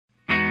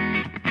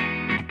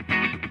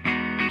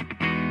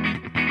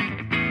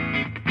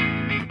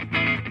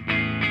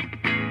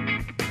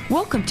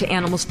Welcome to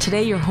Animals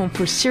Today, your home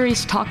for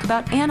serious talk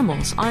about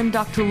animals. I'm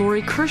Dr.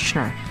 Lori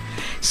Kirshner.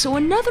 So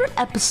another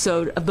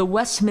episode of the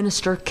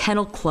Westminster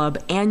Kennel Club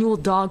annual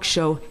dog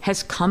show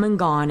has come and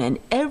gone, and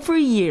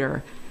every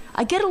year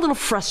I get a little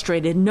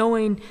frustrated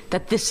knowing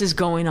that this is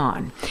going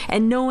on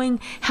and knowing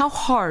how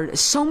hard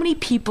so many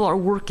people are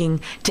working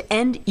to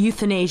end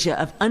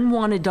euthanasia of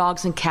unwanted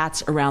dogs and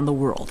cats around the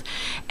world.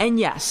 And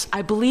yes,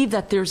 I believe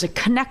that there's a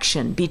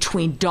connection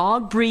between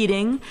dog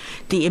breeding,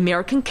 the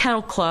American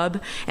Kennel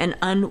Club, and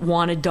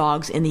unwanted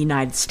dogs in the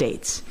United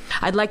States.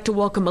 I'd like to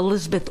welcome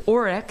Elizabeth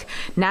Orrick,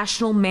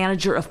 National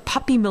Manager of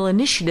Puppy Mill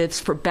Initiatives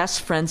for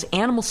Best Friends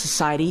Animal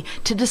Society,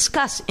 to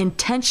discuss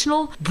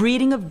intentional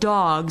breeding of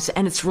dogs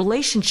and its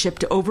relationship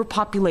to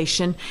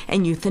overpopulation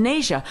and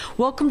euthanasia.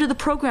 Welcome to the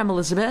program,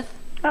 Elizabeth.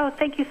 Oh,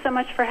 thank you so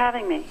much for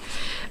having me.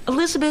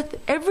 Elizabeth,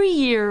 every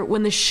year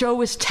when the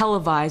show is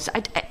televised,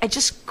 I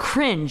just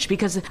cringe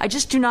because I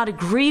just do not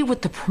agree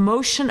with the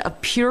promotion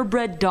of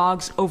purebred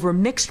dogs over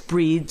mixed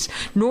breeds,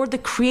 nor the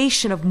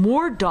creation of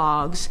more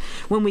dogs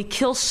when we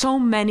kill so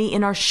many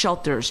in our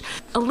shelters.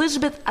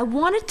 Elizabeth, I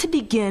wanted to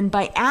begin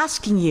by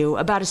asking you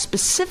about a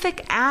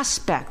specific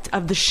aspect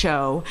of the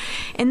show,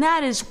 and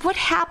that is what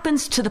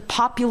happens to the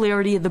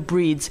popularity of the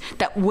breeds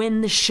that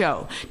win the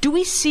show? Do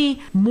we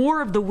see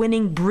more of the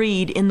winning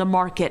breed in the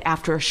market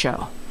after a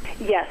show?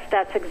 Yes,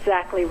 that's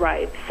exactly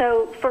right.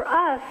 So for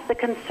us, the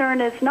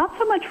concern is not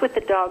so much with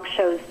the dog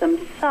shows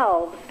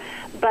themselves,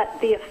 but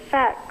the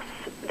effects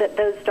that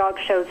those dog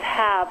shows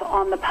have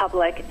on the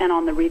public and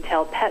on the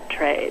retail pet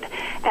trade.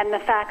 And the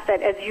fact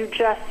that, as you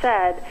just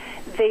said,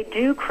 they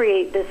do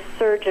create this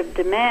surge of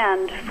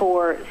demand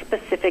for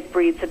specific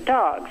breeds of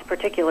dogs,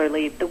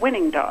 particularly the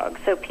winning dogs.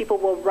 So people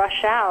will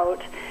rush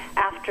out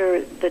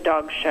after the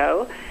dog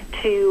show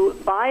to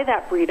buy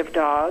that breed of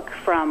dog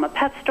from a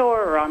pet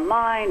store or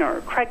online or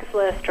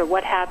Craigslist or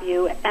what have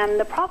you. And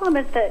the problem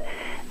is that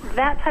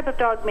that type of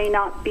dog may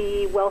not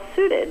be well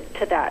suited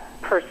to that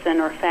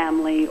person or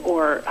family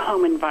or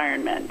home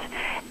environment.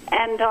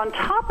 And on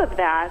top of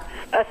that,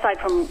 aside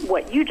from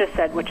what you just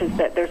said, which is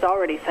that there's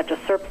already such a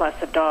surplus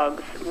of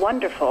dogs,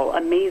 wonderful,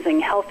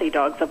 amazing, healthy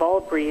dogs of all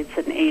breeds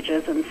and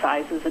ages and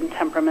sizes and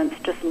temperaments,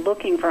 just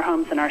looking for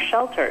homes in our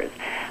shelters.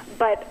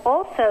 But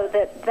also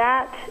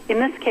that in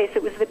this case,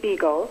 it was the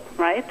Beagle,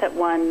 right, that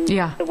won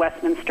the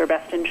Westminster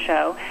Best in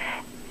Show.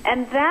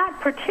 And that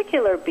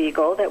particular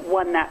Beagle that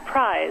won that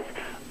prize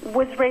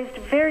was raised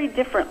very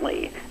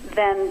differently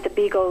than the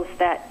Beagles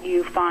that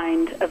you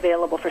find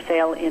available for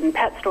sale in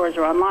pet stores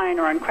or online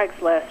or on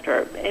Craigslist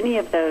or any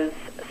of those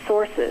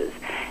sources.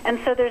 And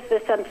so there's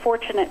this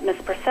unfortunate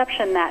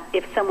misperception that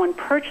if someone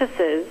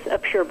purchases a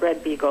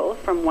purebred Beagle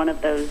from one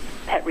of those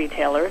pet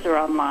retailers or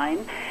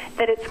online,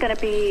 that it's going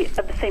to be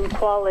of the same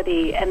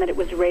quality and that it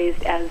was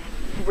raised as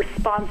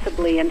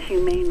responsibly and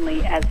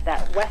humanely as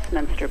that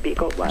Westminster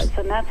Beagle was.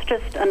 And that's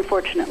just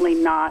unfortunately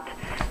not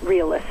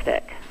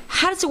realistic.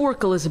 How does it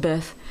work,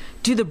 Elizabeth?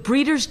 Do the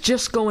breeders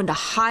just go into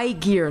high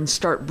gear and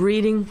start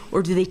breeding,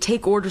 or do they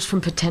take orders from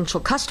potential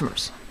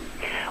customers?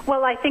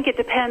 Well, I think it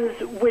depends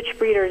which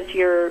breeders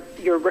you're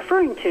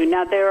referring to.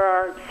 Now, there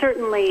are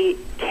certainly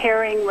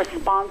caring,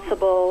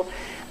 responsible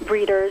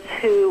breeders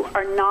who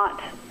are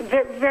not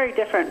very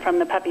different from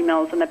the puppy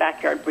mills and the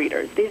backyard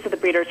breeders. These are the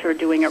breeders who are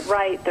doing it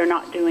right. They're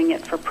not doing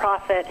it for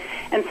profit.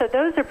 And so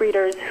those are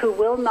breeders who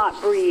will not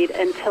breed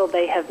until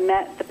they have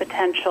met the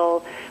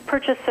potential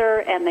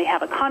purchaser and they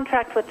have a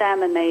contract with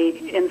them and they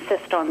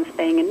insist on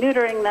spaying and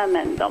neutering them,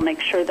 and they'll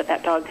make sure that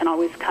that dog can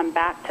always come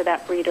back to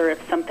that breeder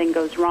if something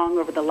goes wrong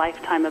over the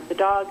lifetime of the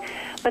dog.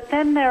 But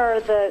then there are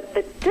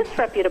the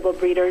disreputable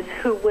breeders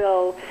who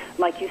will,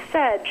 like you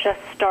said, just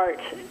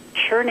start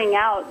churning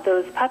out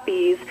those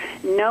puppies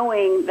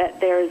knowing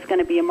that there's going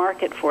to be a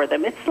market for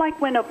them. It's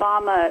like when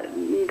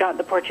Obama got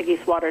the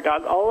Portuguese water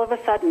dog. All of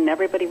a sudden,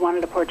 everybody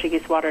wanted a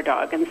Portuguese water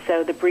dog, and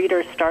so the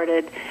breeders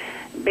started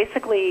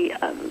basically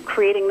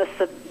creating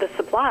the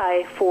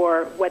supply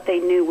for what they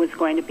knew was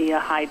going to be a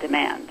high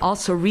demand.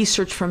 Also,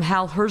 research from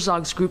Hal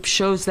Herzog's group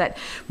shows that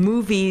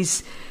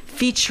movies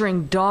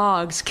featuring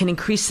dogs can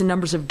increase the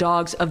numbers of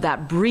dogs of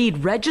that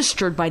breed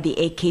registered by the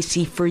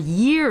AKC for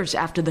years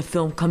after the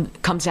film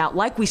comes out,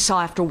 like we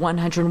saw after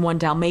 101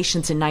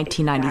 Dalmatians in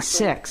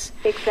 1996.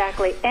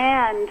 Exactly.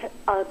 And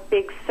a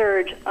big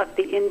surge of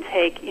the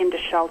intake into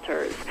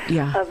shelters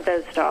of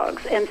those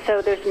dogs. And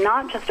so there's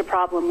not just a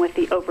problem with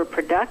the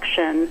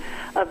overproduction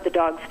of the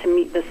dogs to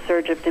meet this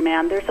surge of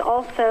demand. There's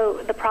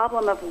also the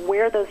problem of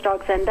where those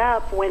dogs end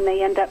up when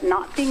they end up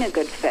not being a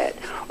good fit,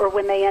 or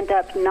when they end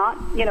up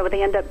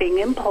they end up being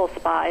impulse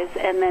buys,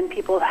 and then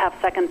people have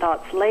second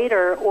thoughts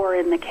later. Or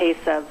in the case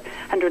of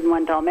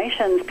 101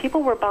 Dalmatians,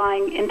 people were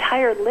buying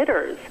entire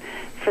litters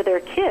for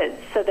their kids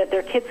so that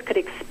their kids could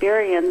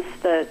experience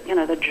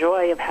the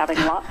joy of having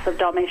lots of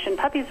Dalmatian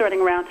puppies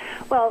running around.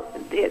 Well,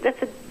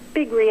 that's a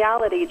big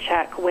reality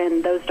check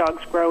when those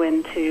puppies grow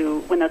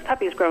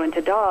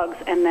into dogs,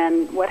 and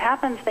then what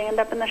happens? They end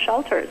up in the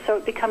shelters. So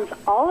it becomes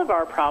all of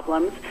our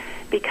problems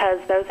because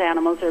those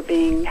animals are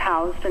being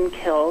housed and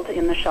killed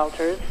in the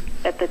shelters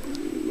at the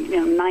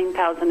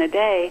 9,000 a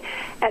day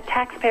at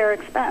taxpayer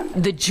expense.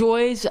 The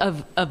joys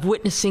of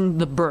witnessing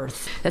the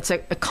birth. That's a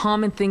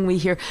common thing we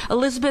hear.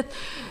 Elizabeth,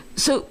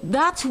 so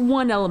that's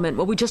one element,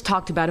 what we just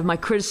talked about, of my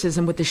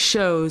criticism with the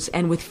shows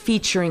and with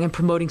featuring and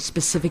promoting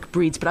specific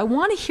breeds. But I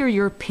want to hear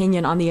your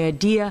opinion on the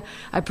idea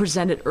I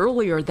presented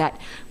earlier that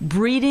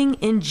breeding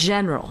in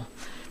general,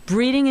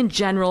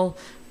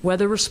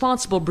 whether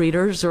responsible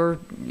breeders or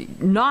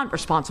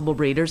non-responsible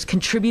breeders,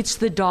 contributes to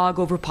the dog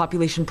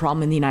overpopulation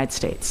problem in the United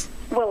States.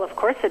 Well, of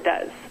course it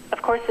does.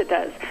 Of course it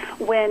does.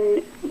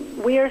 When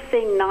we are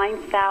seeing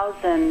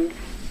 9,000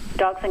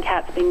 dogs and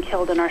cats being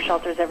killed in our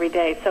shelters every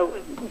day, so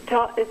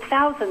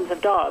thousands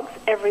of dogs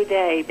every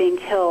day being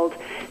killed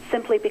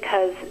simply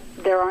because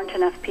there aren't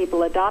enough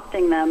people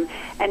adopting them.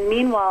 And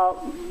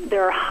meanwhile,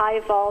 there are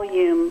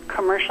high-volume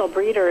commercial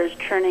breeders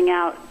churning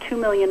out 2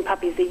 million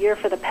puppies a year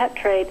for the pet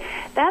trade.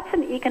 That's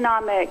an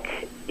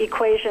economic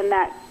equation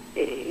that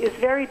is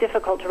very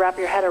difficult to wrap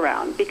your head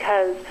around,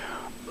 because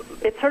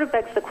it sort of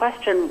begs the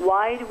question,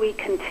 why do we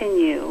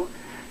continue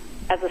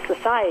as a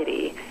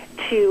society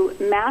to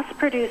mass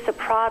produce a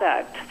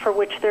product for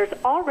which there's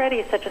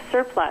already such a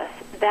surplus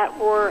that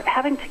we're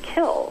having to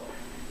kill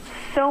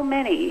so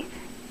many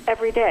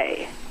every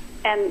day?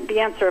 And the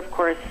answer, of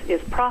course,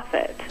 is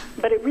profit.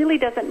 But it really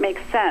doesn't make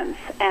sense.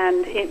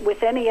 And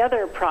with any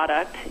other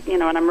product,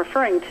 and I'm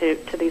referring to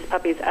these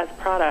puppies as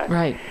products,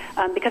 right?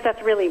 Because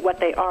that's really what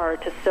they are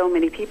to so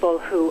many people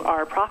who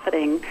are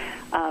profiting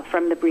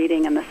from the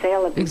breeding and the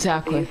sale of these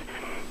puppies.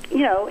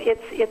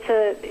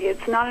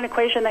 It's not an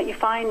equation that you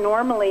find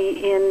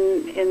normally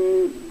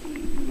in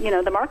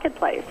the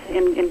marketplace,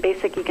 in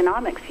basic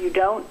economics. You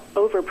don't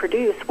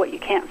overproduce what you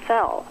can't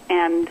sell.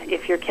 And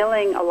if you're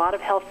killing a lot of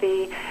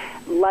healthy,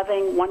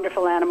 loving,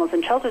 wonderful animals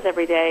in shelters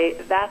every day,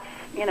 that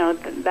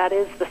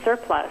is the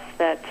surplus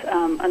that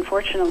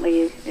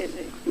unfortunately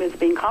is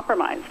being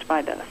compromised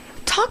by this.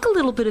 Talk a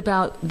little bit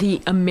about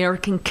the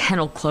American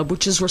Kennel Club,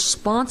 which is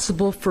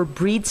responsible for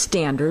breed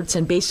standards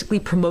and basically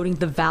promoting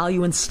the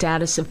value and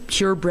status of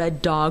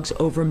purebred dogs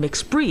over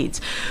mixed breeds.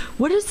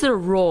 What is their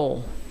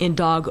role in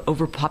dog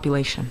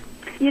overpopulation?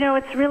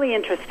 It's really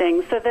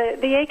interesting. So the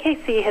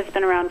AKC has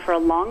been around for a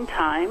long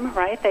time,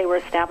 right? They were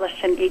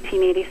established in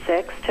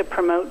 1886 to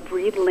promote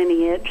breed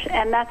lineage,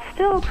 and that's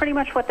still pretty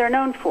much what they're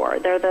known for.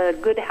 They're the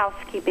good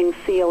housekeeping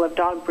seal of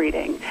dog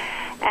breeding.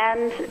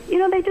 And,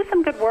 they do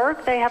some good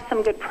work. They have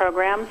some good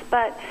programs,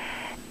 but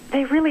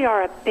they really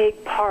are a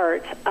big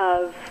part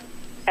of,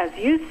 as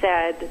you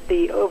said,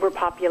 the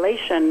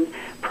overpopulation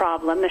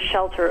problem, the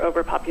shelter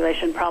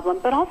overpopulation problem,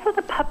 but also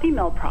the puppy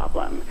mill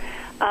problem.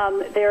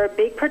 They're a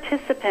big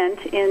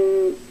participant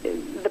in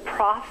the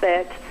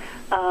profit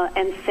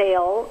and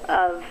sale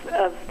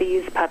of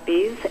these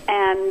puppies,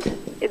 and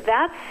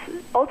that's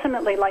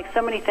ultimately, like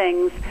so many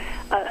things,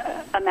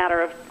 a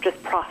matter of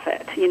just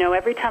profit.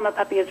 Every time a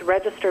puppy is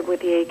registered with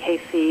the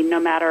AKC, no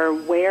matter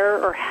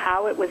where or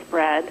how it was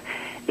bred,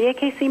 the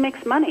AKC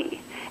makes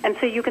money. And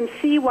so you can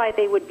see why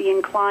they would be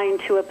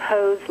inclined to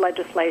oppose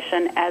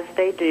legislation, as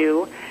they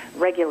do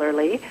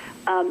regularly,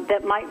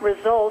 that might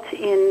result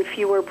in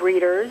fewer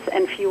breeders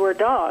and fewer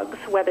dogs,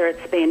 whether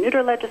it's spay and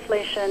neuter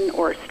legislation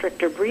or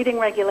stricter breeding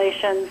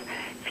regulations.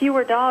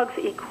 Fewer dogs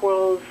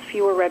equals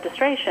fewer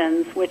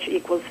registrations, which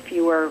equals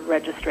fewer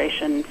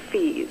registration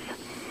fees.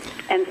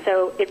 And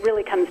so it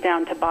really comes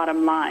down to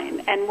bottom line.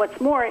 And what's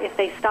more, if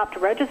they stopped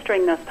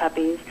registering those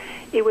puppies,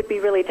 it would be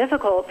really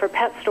difficult for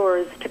pet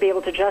stores to be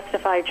able to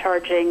justify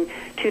charging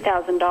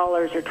 $2,000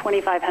 or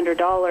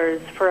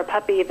 $2,500 for a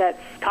puppy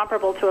that's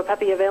comparable to a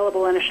puppy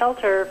available in a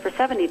shelter for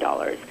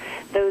 $70.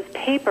 Those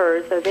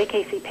papers, those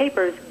AKC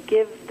papers,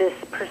 give this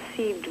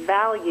perceived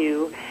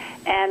value.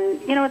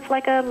 And, it's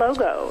like a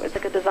logo. It's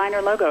like a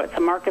designer logo. It's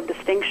a mark of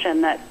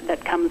distinction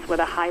that comes with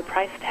a high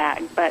price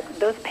tag. But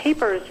those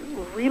papers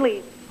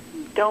really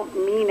don't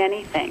mean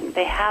anything.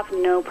 They have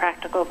no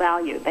practical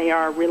value. They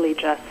are really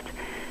just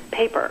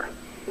paper.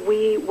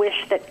 We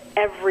wish that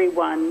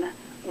everyone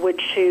would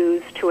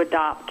choose to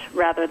adopt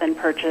rather than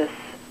purchase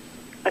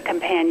a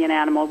companion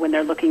animal when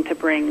they're looking to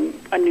bring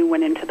a new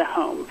one into the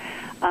home.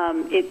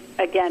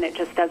 It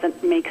just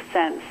doesn't make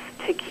sense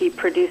to keep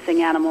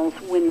producing animals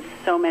when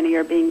so many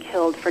are being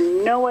killed for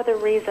no other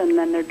reason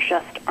than there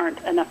just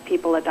aren't enough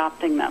people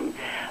adopting them.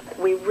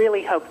 We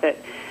really hope that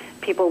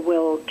people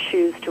will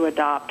choose to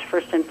adopt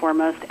first and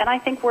foremost. And I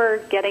think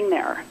we're getting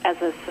there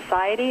as a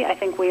society. I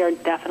think we are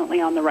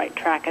definitely on the right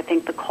track. I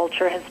think the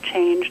culture has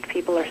changed.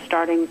 People are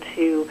starting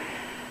to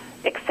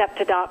accept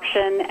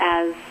adoption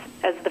as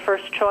the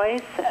first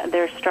choice.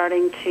 They're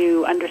starting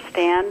to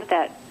understand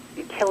that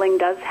killing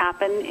does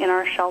happen in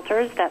our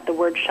shelters, that the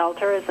word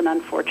shelter is an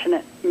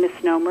unfortunate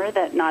misnomer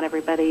that not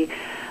everybody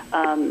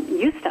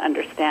used to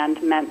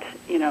understand meant,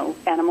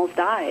 animals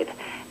died.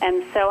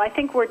 And so I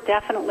think we're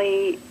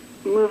definitely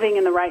moving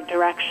in the right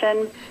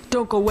direction.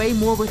 Don't go away.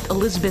 More with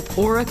Elizabeth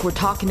Oreck. We're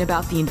talking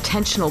about the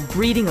intentional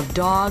breeding of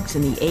dogs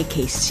and the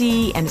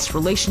AKC and its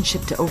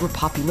relationship to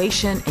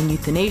overpopulation and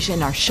euthanasia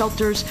in our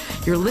shelters.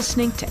 You're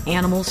listening to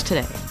Animals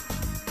Today.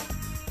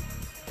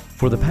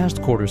 For the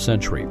past quarter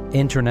century,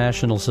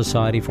 International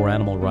Society for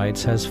Animal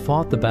Rights has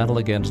fought the battle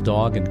against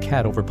dog and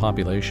cat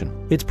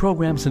overpopulation. Its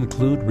programs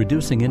include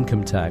reducing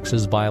income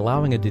taxes by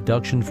allowing a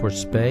deduction for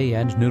spay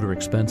and neuter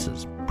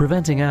expenses,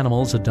 preventing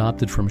animals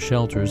adopted from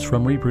shelters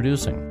from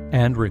reproducing,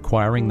 and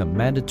requiring the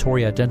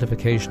mandatory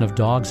identification of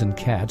dogs and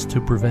cats to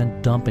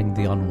prevent dumping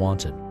the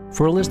unwanted.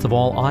 For a list of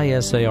all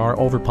ISAR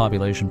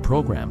overpopulation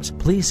programs,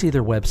 please see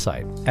their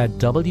website at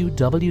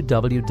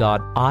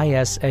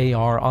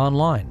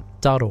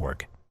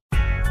www.isaronline.org.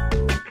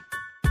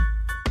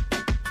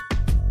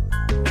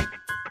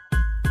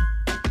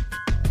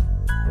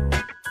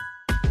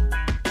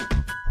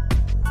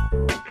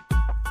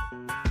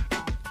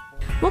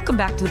 Welcome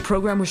back to the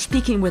program. We're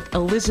speaking with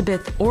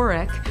Elizabeth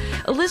Orrick.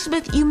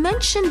 Elizabeth, you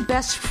mentioned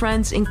Best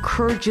Friends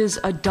encourages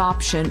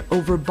adoption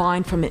over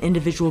buying from an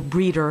individual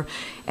breeder,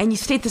 and you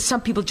state that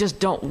some people just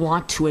don't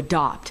want to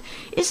adopt.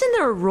 Isn't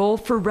there a role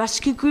for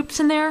rescue groups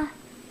in there?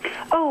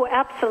 Oh,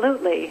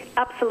 absolutely.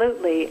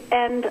 Absolutely.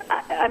 And,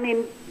 I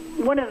mean,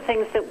 one of the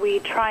things that we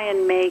try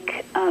and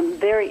make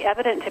very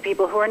evident to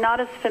people who are not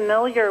as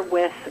familiar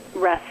with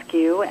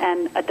rescue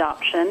and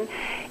adoption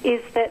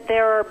is that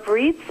there are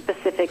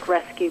breed-specific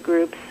rescue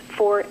groups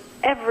for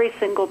every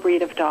single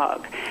breed of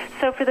dog.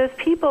 So for those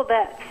people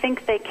that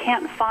think they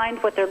can't find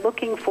what they're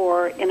looking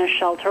for in a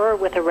shelter or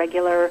with a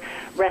regular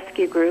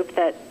rescue group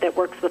that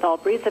works with all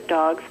breeds of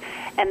dogs,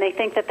 and they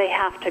think that they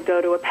have to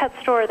go to a pet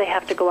store, they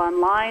have to go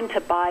online to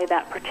buy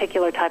that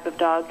particular type of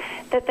dog,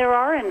 that there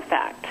are, in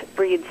fact,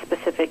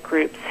 breed-specific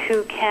groups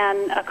who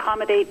can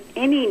accommodate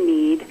any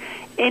need.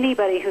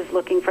 Anybody who's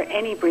looking for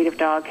any breed of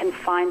dog can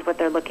find what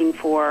they're looking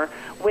for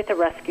with a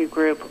rescue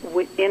group,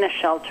 in a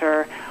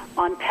shelter,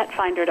 on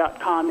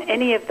petfinder.com,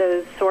 any of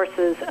those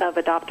sources of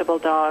adoptable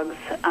dogs.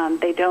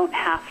 They don't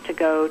have to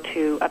go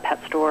to a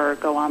pet store or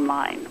go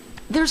online.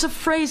 There's a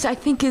phrase I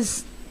think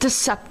is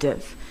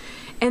deceptive,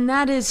 and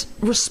that is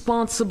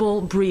responsible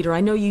breeder.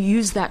 I know you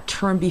used that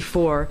term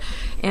before,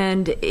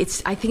 and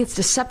I think it's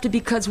deceptive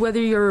because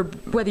whether you're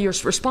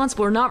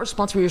responsible or not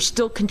responsible, you're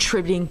still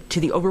contributing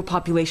to the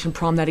overpopulation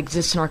problem that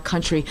exists in our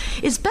country.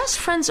 Is Best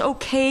Friends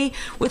okay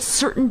with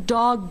certain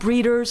dog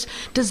breeders?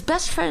 Does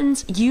Best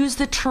Friends use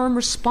the term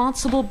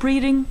responsible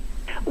breeding?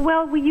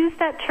 Well, we use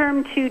that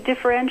term to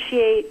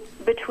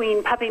differentiate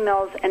between puppy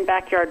mills and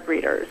backyard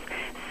breeders.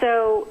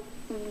 So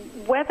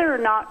whether or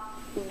not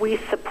we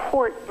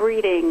support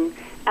breeding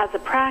as a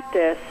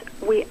practice,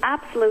 we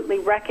absolutely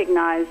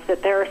recognize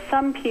that there are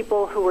some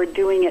people who are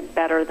doing it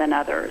better than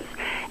others,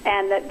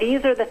 and that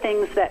these are the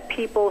things that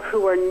people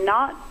who are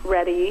not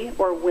ready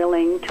or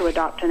willing to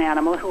adopt an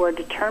animal, who are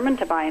determined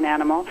to buy an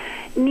animal,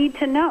 need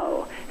to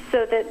know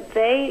so that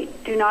they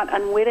do not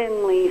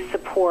unwittingly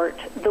support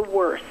the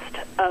worst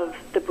of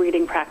the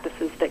breeding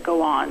practices that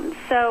go on.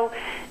 So,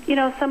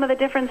 some of the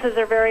differences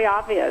are very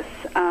obvious.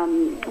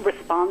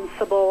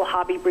 Responsible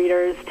hobby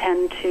breeders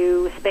tend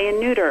to spay and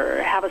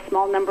neuter, have a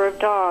small number of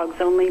dogs,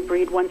 only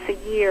breed once a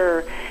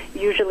year,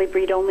 usually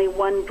breed only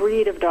one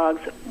breed of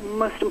dogs.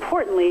 Most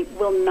importantly,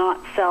 will not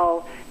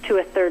sell to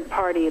a third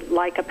party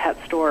like a pet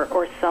store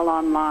or sell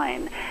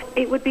online.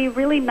 It would be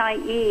really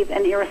naive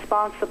and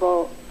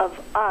irresponsible of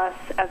us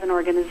as an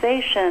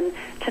organization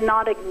to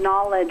not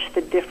acknowledge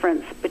the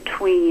difference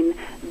between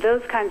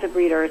those kinds of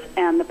breeders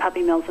and the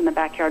puppy mills and the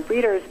backyard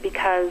breeders,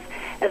 because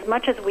as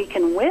much as we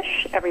can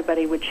wish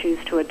everybody would choose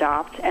to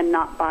adopt and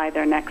not buy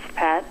their next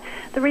pet,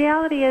 the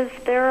reality is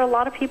there are a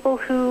lot of people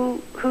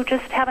who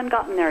just haven't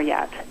gotten there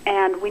yet,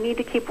 and we need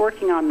to keep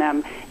working on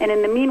them. And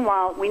in the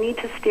meanwhile, we need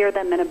to steer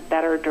them in a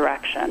better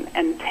direction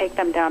and take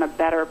them down a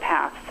better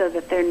path so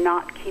that they're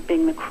not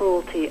keeping the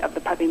cruelty of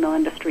the puppy mill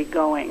industry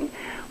going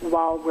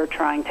while we're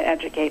trying to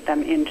educate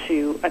them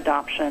into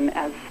adoption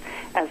as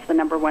the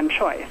number one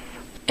choice.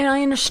 And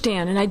I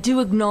understand, and I do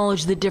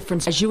acknowledge the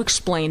difference as you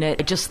explain it.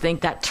 I just think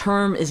that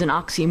term is an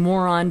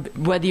oxymoron,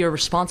 whether you're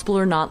responsible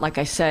or not. Like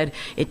I said,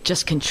 it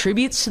just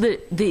contributes to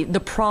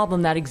the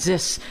problem that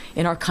exists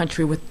in our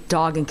country with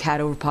dog and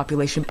cat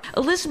overpopulation.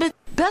 Elizabeth,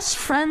 Best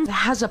Friends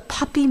has a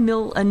puppy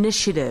mill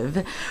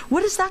initiative.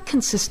 What does that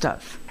consist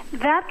of?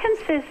 That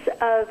consists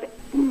of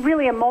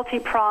really a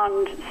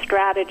multi-pronged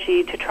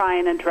strategy to try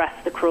and address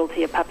the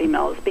cruelty of puppy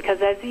mills, because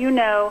as you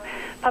know,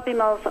 puppy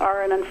mills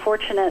are an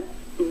unfortunate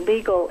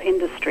legal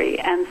industry,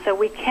 and so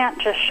we can't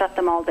just shut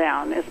them all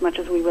down as much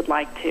as we would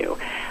like to.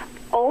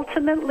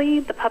 Ultimately,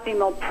 the puppy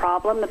mill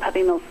problem, the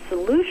puppy mill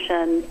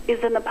solution,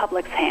 is in the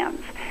public's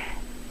hands.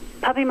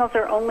 Puppy mills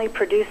are only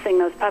producing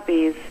those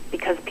puppies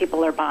because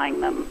people are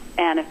buying them.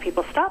 And if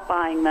people stop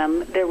buying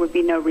them, there would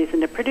be no reason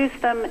to produce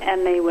them,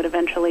 and they would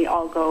eventually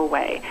all go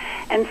away.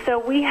 And so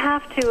we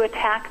have to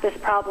attack this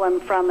problem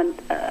from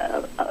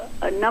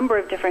a number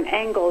of different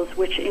angles,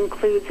 which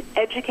includes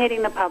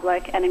educating the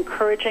public and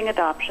encouraging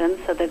adoption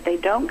so that they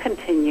don't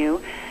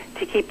continue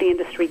to keep the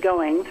industry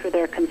going through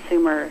their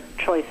consumer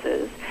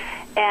choices,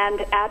 and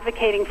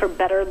advocating for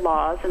better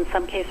laws, in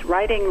some cases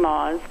writing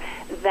laws,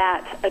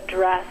 that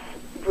address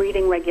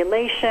breeding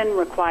regulation,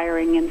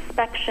 requiring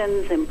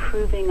inspections,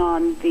 improving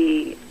on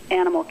the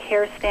animal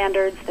care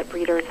standards that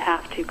breeders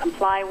have to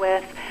comply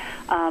with.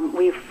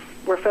 We've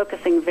we're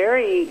focusing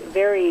very,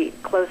 very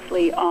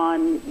closely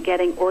on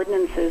getting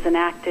ordinances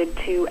enacted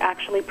to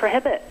actually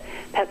prohibit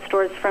pet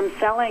stores from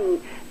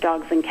selling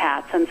dogs and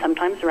cats, and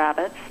sometimes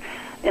rabbits,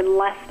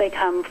 unless they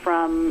come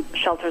from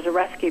shelters or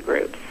rescue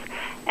groups,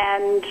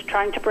 and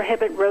trying to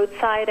prohibit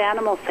roadside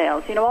animal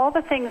sales. All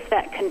the things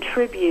that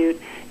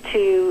contribute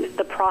to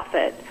the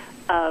profit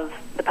of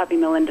the puppy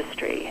mill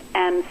industry.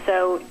 And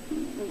so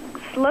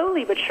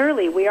slowly but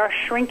surely, we are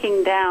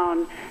shrinking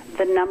down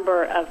the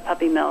number of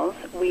puppy mills.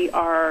 We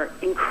are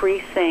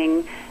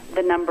increasing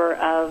the number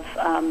of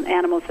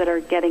animals that are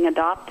getting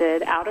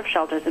adopted out of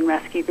shelters and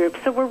rescue groups.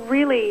 So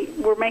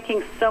we're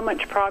making so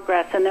much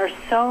progress, and there's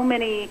so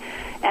many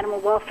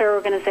animal welfare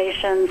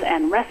organizations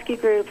and rescue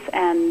groups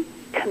and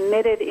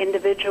committed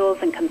individuals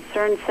and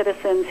concerned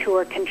citizens who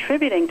are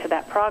contributing to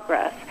that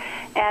progress.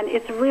 And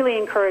it's really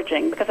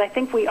encouraging, because I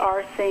think we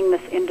are seeing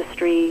this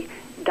industry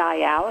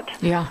die out.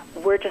 Yeah.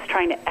 We're just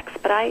trying to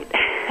expedite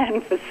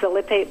and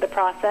facilitate the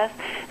process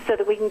so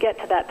that we can get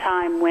to that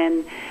time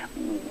when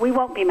we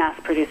won't be mass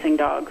producing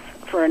dogs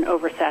for an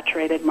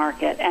oversaturated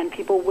market, and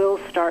people will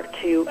start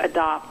to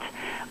adopt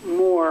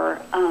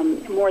more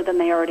than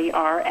they already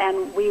are,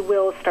 and we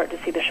will start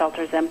to see the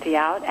shelters empty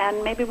out,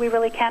 and maybe we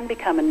really can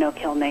become a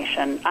no-kill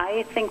nation.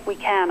 I think we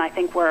can. I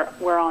think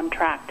we're on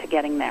track to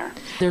getting there.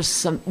 There's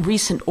some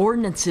recent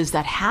ordinances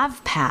that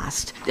have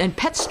passed in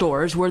pet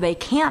stores where they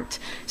can't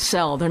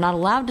sell. They're not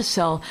allowed to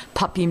sell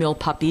puppy mill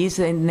puppies,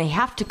 and they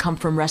have to come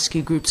from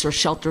rescue groups or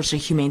shelters or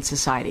humane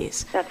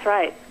societies. That's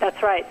right.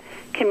 That's right.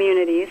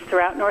 Communities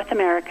throughout North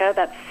America,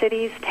 that's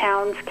cities,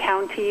 towns,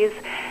 counties,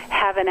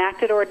 have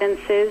enacted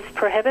ordinances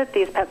prohibit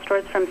these pet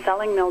stores from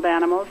selling milled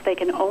animals. They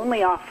can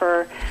only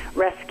offer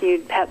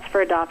rescued pets for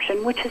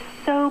adoption, which is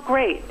so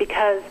great,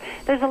 because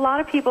there's a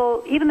lot of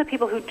people, even the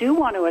people who do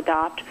want to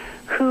adopt,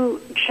 who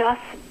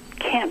just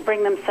can't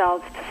bring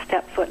themselves to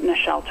step foot in a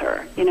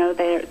shelter.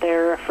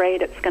 They're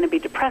afraid it's going to be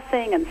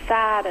depressing and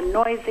sad and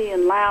noisy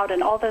and loud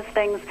and all those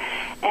things.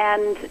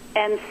 And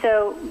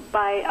so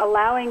by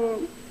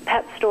allowing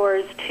pet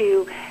stores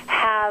to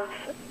have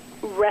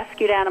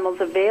rescued animals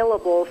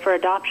available for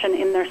adoption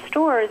in their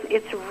stores,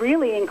 it's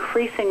really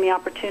increasing the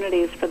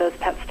opportunities for those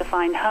pets to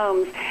find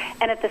homes.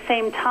 And at the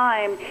same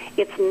time,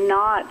 it's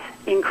not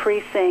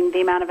increasing the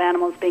amount of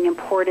animals being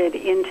imported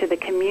into the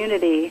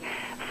community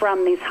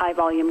from these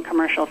high-volume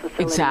commercial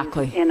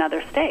facilities in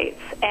other states.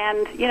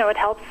 And, it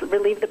helps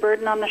relieve the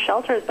burden on the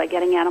shelters by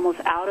getting animals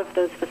out of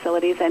those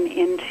facilities and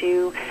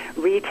into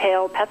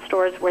retail pet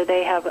stores where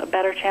they have a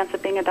better chance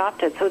of being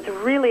adopted. So it's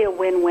really a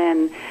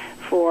win-win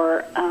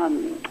for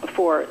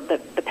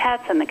the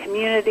pets and the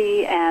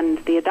community and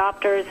the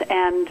adopters,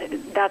 and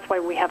that's why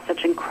we have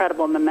such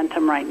incredible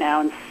momentum right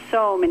now, and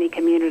so many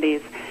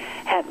communities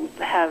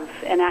have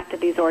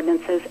enacted these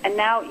ordinances, and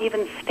now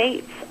even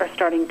states are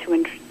starting to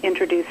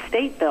introduce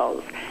state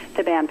bills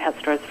to ban pet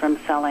stores from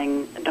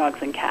selling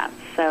dogs and cats.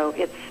 So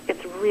it's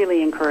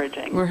really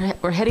encouraging.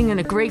 We're heading in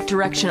a great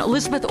direction.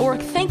 Elizabeth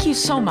Orrick, thank you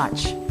so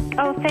much.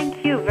 Oh,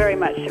 thank you very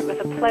much. It was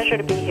a pleasure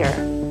to be here.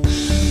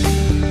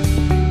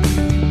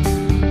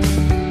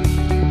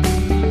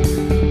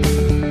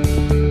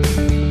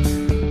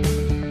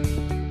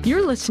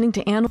 You're listening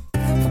to Animal.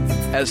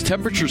 As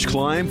temperatures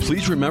climb,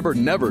 please remember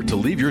never to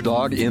leave your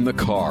dog in the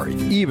car,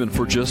 even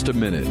for just a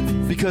minute.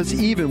 Because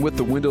even with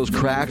the windows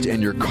cracked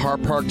and your car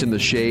parked in the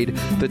shade,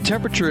 the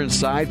temperature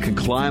inside can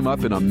climb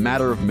up in a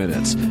matter of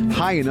minutes,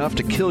 high enough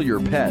to kill your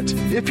pet.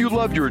 If you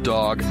love your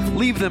dog,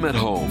 leave them at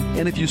home.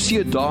 And if you see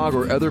a dog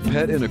or other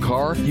pet in a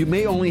car, you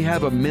may only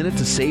have a minute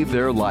to save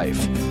their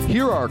life.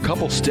 Here are a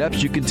couple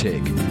steps you can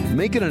take.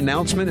 Make an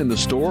announcement in the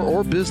store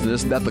or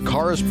business that the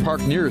car is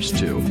parked nearest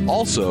to.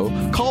 Also,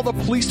 call the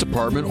police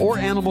department or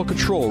animal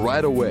control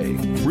right away.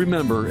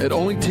 Remember, it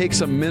only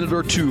takes a minute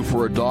or two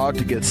for a dog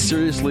to get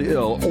seriously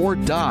ill or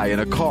die in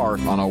a car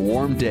on a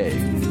warm day.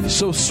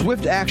 So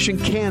swift action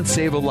can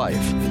save a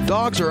life.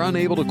 Dogs are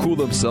unable to cool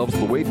themselves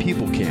the way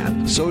people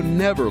can, so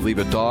never leave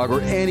a dog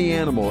or any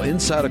animal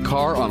inside a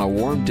car on a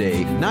warm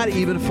day, not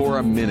even for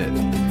a minute.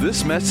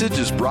 This message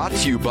is brought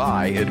to you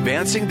by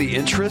Advancing the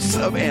Interests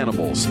of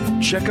Animals.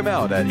 Check them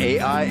out at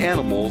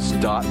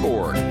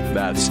aianimals.org.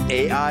 That's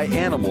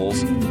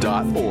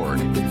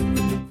aianimals.org.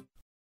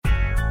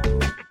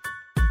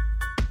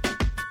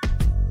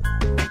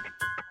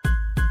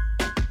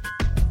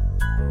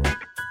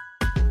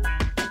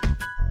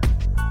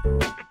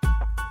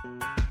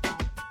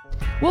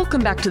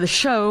 Welcome back to the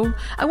show.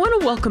 I want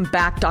to welcome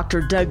back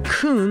Dr. Doug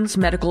Coons,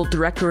 Medical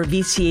Director of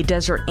VCA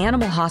Desert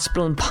Animal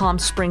Hospital in Palm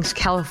Springs,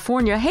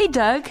 California. Hey,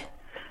 Doug.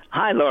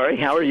 Hi, Lori.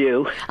 How are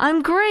you?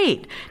 I'm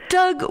great.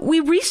 Doug,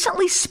 we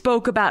recently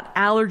spoke about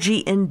allergy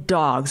in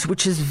dogs,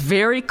 which is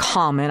very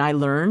common, I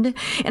learned,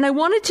 and I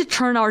wanted to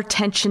turn our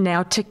attention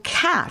now to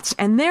cats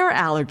and their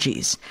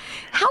allergies.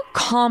 How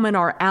common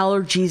are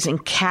allergies in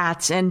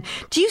cats, and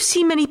do you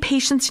see many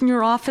patients in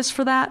your office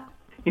for that?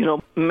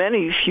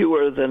 Many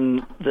fewer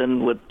than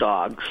with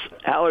dogs.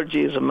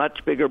 Allergy is a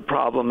much bigger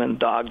problem in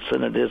dogs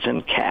than it is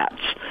in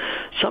cats.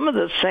 some of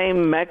the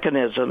same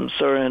mechanisms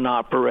are in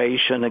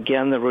operation.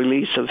 Again, the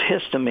release of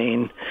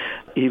histamine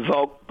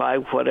evoked by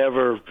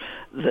whatever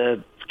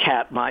the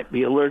cat might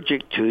be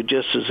allergic to,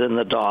 just as in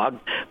the dog,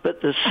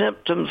 but the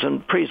symptoms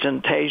and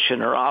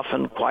presentation are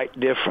often quite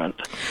different.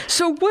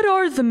 So what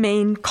are the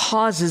main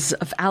causes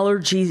of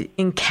allergy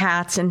in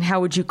cats, and how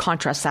would you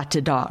contrast that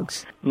to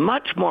dogs?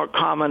 Much more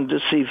common to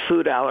see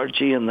food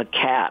allergy in the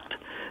cat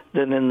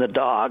than in the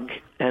dog,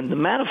 and the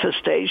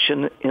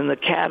manifestation in the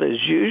cat is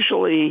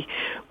usually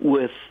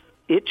with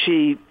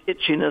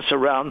itchiness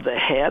around the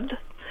head,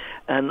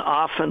 and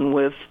often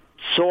with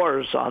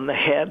sores on the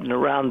head and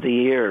around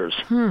the ears.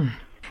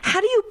 How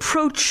do you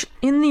approach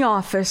in the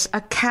office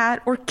a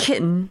cat or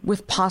kitten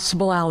with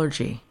possible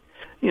allergy?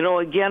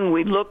 Again,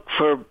 we look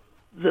for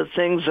the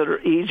things that are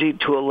easy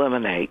to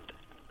eliminate.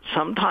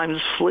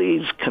 Sometimes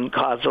fleas can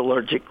cause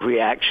allergic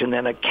reaction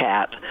in a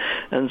cat.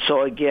 And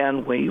so,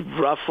 again, we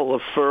ruffle a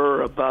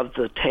fur above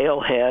the tail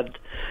head,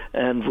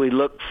 and we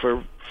look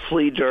for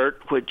flea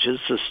dirt, which is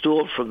the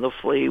stool from the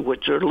flea,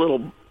 which are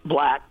little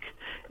black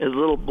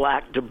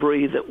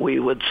debris that we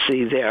would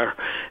see there.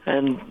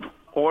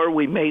 Or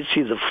we may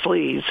see the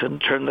fleas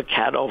and turn the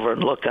cat over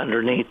and look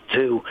underneath,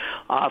 too.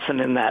 Often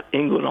in that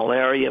inguinal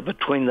area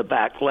between the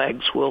back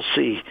legs, we'll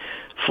see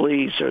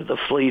fleas or the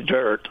flea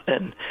dirt.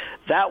 And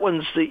that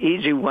one's the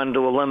easy one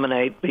to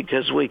eliminate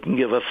because we can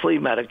give a flea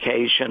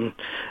medication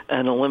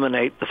and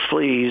eliminate the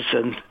fleas,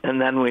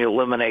 and then we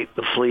eliminate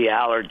the flea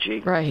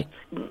allergy. Right.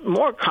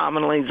 More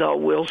commonly, though,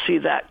 we'll see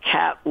that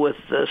cat with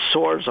the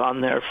sores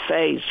on their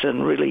face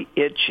and really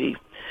itchy.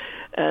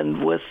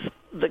 And with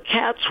the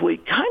cats, we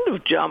kind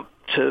of jump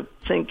to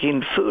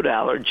thinking food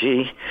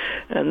allergy,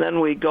 and then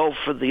we go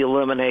for the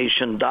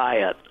elimination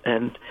diet.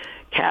 And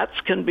cats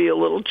can be a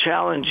little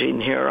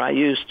challenging here. I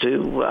used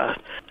to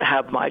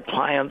have my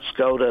clients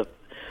go to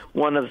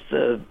one of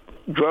the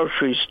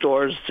grocery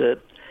stores that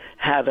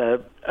had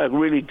a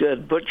really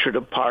good butcher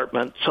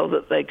department so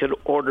that they could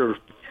order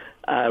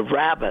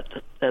rabbit,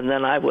 and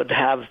then I would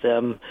have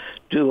them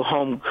do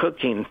home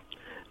cooking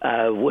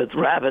with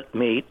rabbit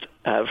meat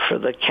for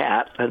the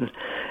cat,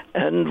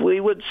 and we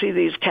would see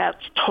these cats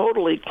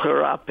totally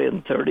clear up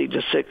in 30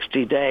 to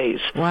 60 days.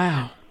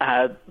 Wow.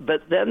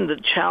 But then the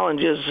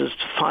challenge is to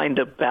find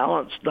a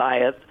balanced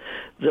diet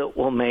that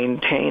will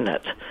maintain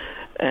it.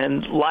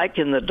 And like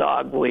in the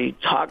dog, we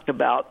talked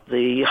about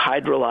the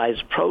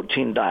hydrolyzed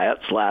protein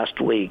diets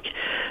last week.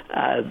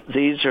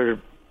 These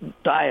are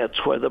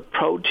diets where the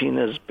protein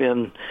has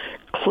been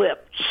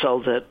clipped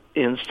so that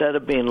instead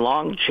of being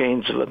long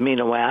chains of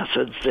amino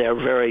acids, they're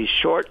very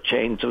short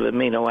chains of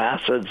amino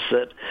acids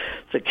that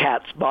the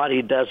cat's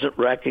body doesn't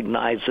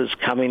recognize as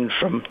coming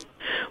from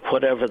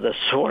whatever the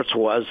source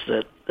was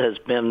that has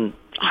been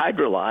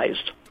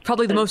hydrolyzed.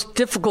 Probably the most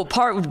difficult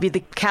part would be the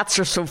cats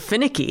are so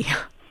finicky.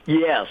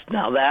 Yes,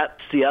 now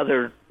that's the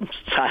other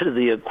side of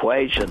the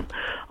equation.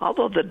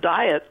 Although the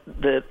diet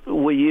that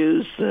we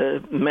use,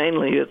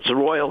 mainly it's a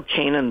Royal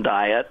Canin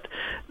diet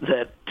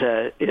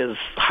that is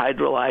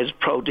hydrolyzed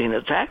protein.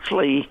 It's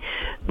actually,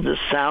 this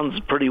sounds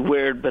pretty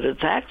weird, but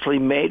it's actually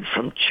made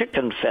from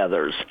chicken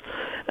feathers.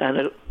 And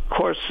of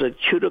course the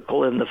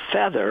cuticle in the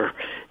feather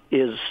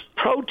is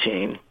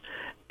protein.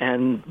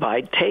 And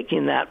by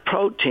taking that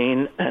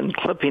protein and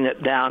clipping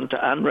it down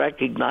to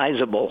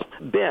unrecognizable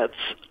bits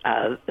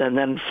and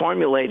then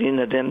formulating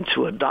it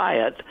into a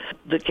diet,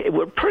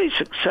 we're pretty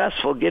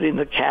successful getting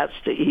the cats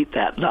to eat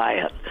that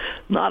diet.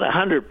 Not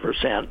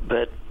 100%,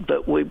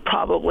 but we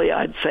probably,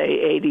 I'd say,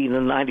 80 to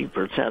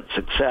 90%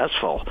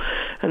 successful.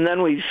 And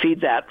then we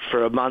feed that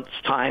for a month's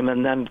time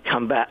and then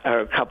come back,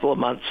 or a couple of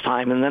months'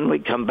 time, and then we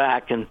come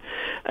back and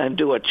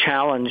do a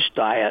challenge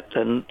diet.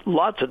 And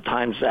lots of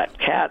times that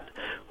cat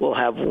will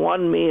have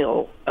one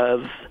meal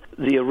of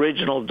the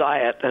original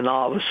diet, and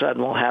all of a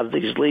sudden we'll have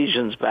these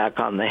lesions back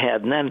on the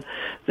head. And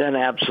then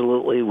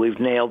absolutely we've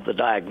nailed the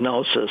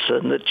diagnosis.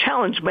 And the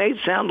challenge may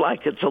sound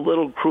like it's a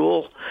little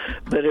cruel,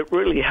 but it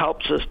really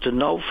helps us to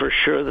know for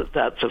sure that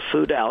that's a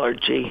food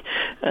allergy.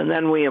 And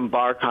then we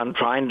embark on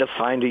trying to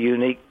find a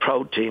unique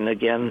protein.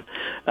 Again,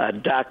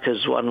 duck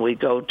is one we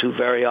go to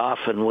very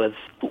often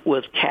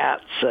with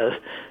cats.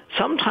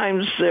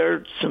 Sometimes there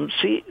are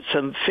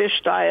some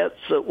fish diets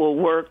that will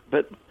work,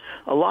 but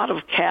a lot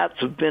of cats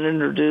have been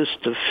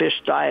introduced to fish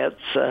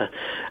diets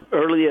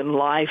early in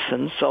life,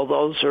 and so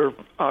those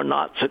are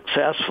not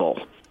successful.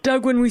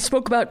 Doug, when we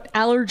spoke about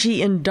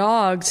allergy in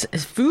dogs,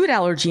 food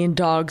allergy in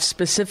dogs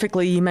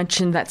specifically, you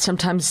mentioned that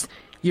sometimes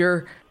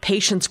your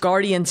patients'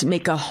 guardians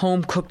make a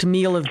home-cooked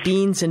meal of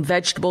beans and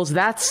vegetables.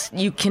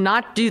 You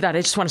cannot do that.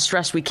 I just want to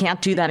stress we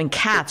can't do that in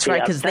cats,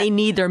 right? Because they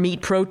need their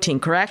meat protein,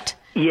 correct?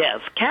 Yes,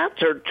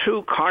 cats are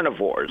true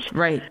carnivores.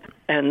 Right.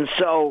 And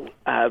so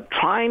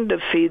trying to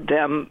feed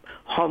them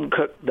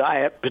home-cooked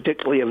diet,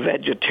 particularly a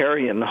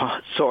vegetarian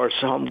source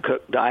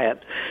home-cooked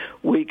diet,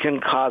 we can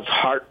cause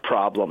heart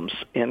problems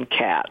in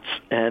cats.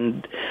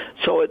 And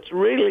so it's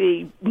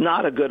really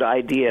not a good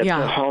idea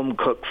to home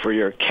cook for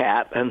your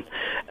cat, and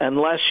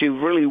unless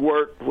you've really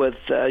worked with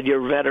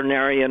your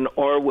veterinarian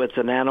or with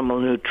an animal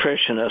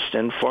nutritionist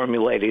in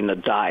formulating a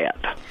diet.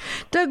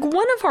 Doug,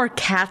 one of our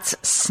cats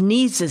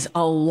sneezes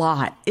a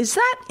lot. Is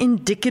that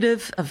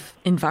indicative of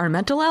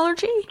environmental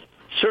allergy?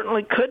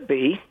 Certainly could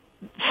be.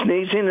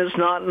 Sneezing is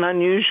not an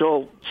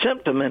unusual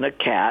symptom in a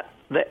cat.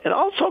 It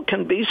also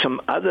can be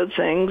some other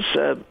things.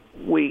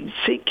 We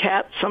see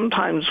cats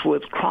sometimes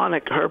with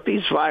chronic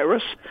herpes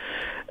virus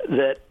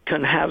that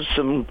can have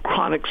some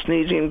chronic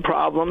sneezing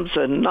problems,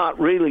 and not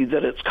really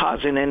that it's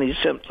causing any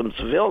symptoms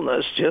of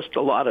illness, just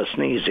a lot of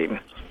sneezing.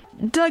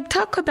 Doug,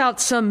 talk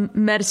about some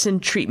medicine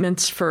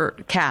treatments for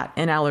cat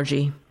and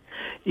allergy.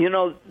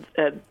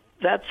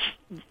 That's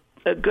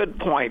a good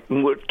point.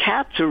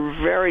 Cats are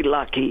very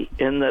lucky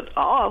in that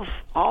of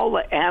all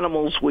the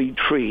animals we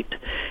treat,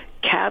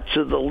 cats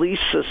are the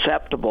least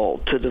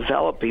susceptible to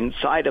developing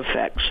side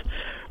effects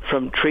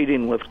from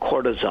treating with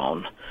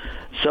cortisone.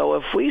 So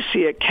if we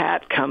see a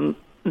cat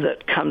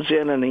that comes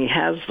in and he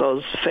has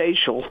those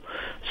facial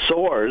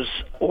sores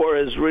or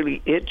is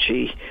really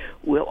itchy,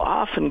 we'll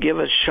often give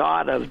a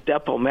shot of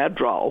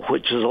Depomedrol,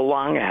 which is a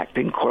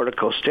long-acting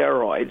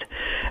corticosteroid,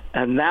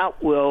 and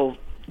that will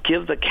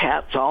give the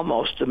cats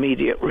almost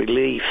immediate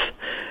relief.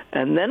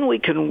 And then we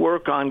can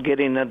work on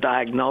getting a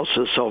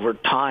diagnosis over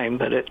time,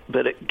 but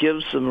it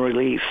gives them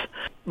relief.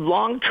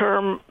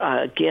 Long-term,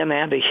 again,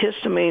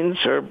 antihistamines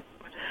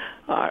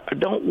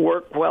don't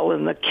work well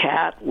in the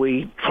cat.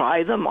 We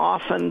try them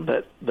often,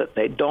 but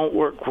they don't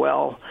work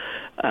well.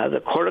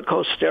 The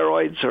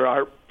corticosteroids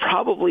are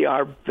probably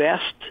our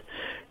best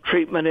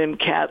treatment in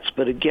cats,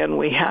 but again,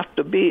 we have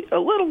to be a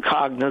little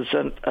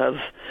cognizant of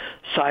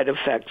side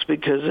effects,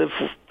 because if,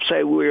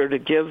 say, we were to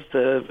give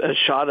a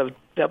shot of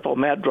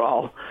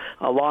Depomedrol,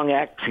 a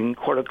long-acting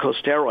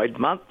corticosteroid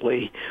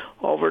monthly,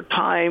 over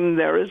time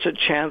there is a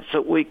chance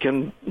that we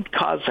can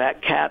cause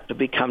that cat to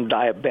become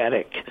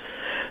diabetic.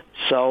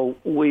 So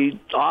we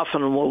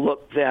often will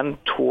look then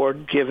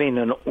toward giving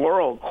an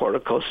oral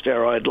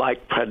corticosteroid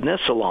like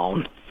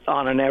prednisolone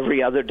on an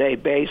every other day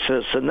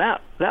basis, and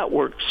that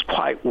works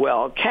quite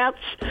well. Cats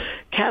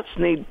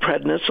need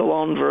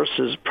prednisolone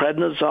versus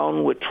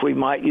prednisone, which we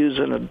might use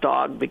in a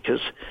dog, because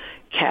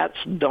cats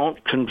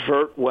don't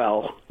convert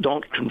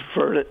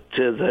it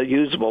to the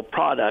usable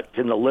product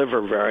in the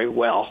liver very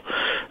well.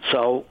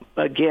 So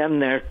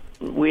again,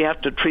 we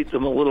have to treat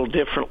them a little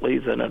differently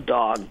than a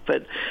dog,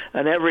 but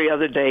an every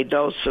other day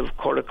dose of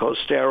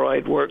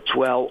corticosteroid works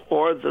well,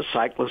 or the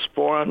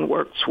cyclosporin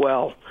works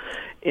well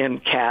in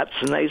cats,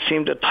 and they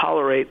seem to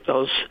tolerate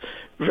those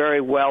very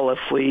well if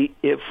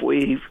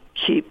we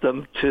keep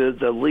them to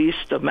the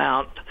least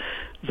amount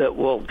that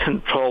will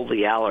control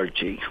the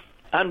allergy.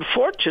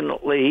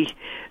 Unfortunately,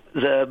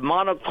 the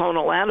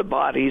monoclonal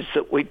antibodies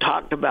that we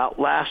talked about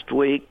last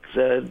week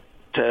to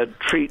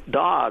treat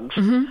dogs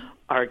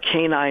are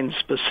canine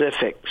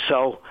specific,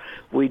 so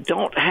we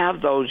don't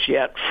have those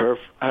yet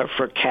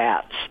for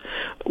cats.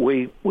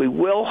 We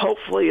will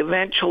hopefully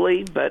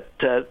eventually, but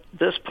at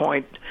this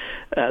point,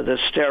 the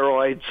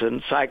steroids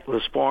and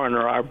cyclosporin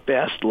are our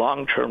best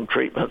long-term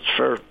treatments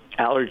for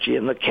allergy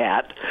in the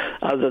cat,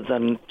 other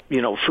than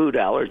food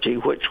allergy,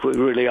 which we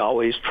really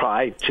always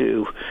try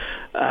to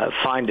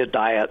find a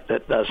diet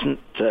that doesn't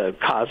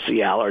cause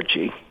the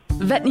allergy.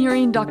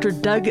 Veterinarian Dr.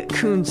 Doug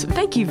Kunz,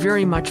 thank you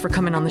very much for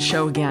coming on the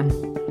show again.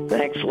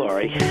 Thanks,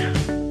 Lori.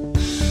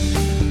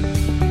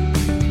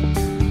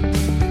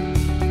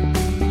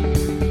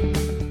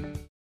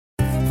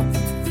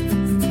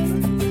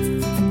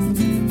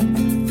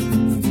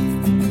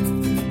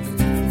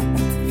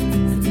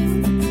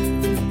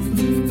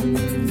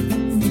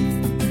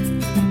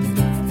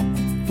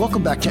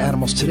 Welcome back to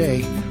Animals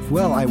Today.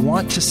 Well, I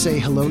want to say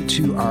hello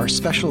to our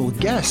special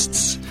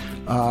guests,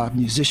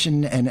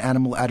 musician and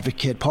animal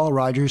advocate Paul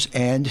Rogers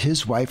and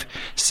his wife,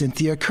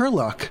 Cynthia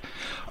Curluck.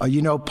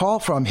 You know Paul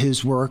from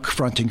his work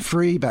fronting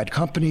Free, Bad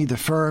Company, The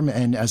Firm,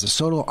 and as a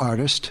solo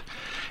artist.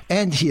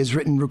 And he has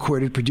written,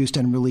 recorded, produced,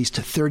 and released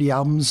 30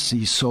 albums.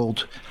 He's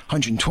sold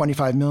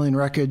 125 million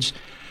records.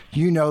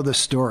 You know the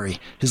story.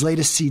 His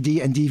latest CD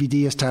and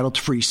DVD is titled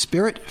Free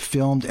Spirit,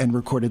 filmed and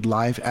recorded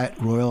live at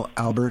Royal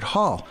Albert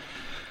Hall.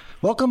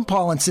 Welcome,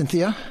 Paul and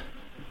Cynthia.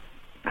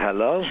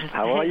 Hello,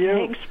 how are you?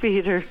 Thanks,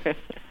 Peter.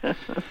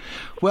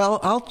 Well,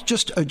 I'll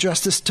just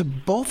address this to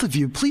both of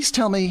you. Please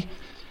tell me,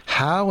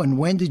 how and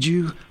when did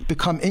you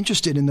become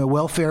interested in the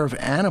welfare of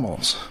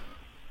animals?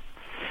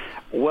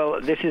 Well,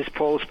 this is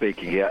Paul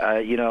speaking here.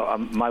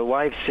 My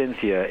wife,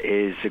 Cynthia,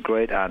 is a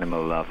great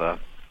animal lover.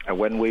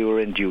 When we were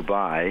in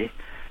Dubai,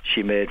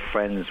 she made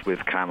friends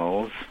with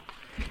camels.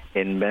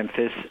 In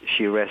Memphis,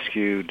 she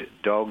rescued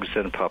dogs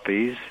and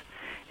puppies.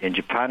 In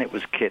Japan, it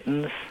was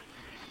kittens.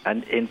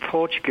 And in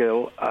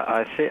Portugal,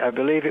 I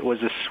believe it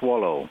was a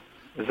swallow.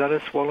 Is that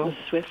a swallow? A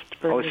swift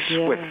bird. Oh,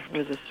 swift. Yeah,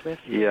 it was a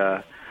swift.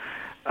 Yeah.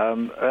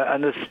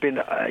 And there's been,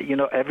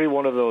 every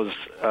one of those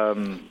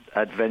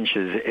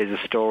adventures is a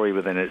story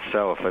within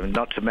itself. I mean,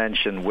 not to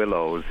mention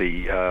Willows,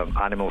 the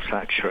animal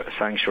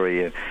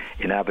sanctuary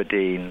in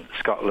Aberdeen,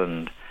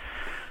 Scotland.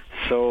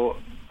 So,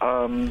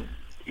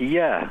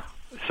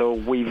 So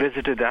we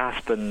visited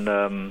Aspen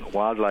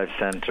Wildlife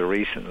Center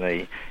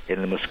recently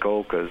in the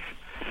Muskokas,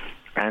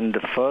 and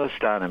the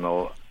first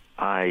animal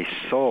I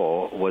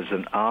saw was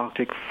an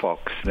Arctic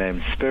fox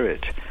named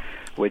Spirit,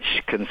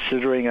 which,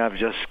 considering I've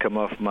just come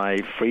off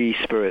my Free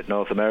Spirit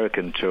North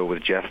American tour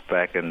with Jeff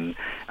Beck and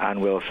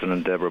Ann Wilson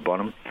and Deborah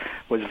Bonham,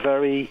 was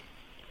very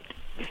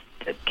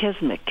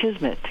Kismetic.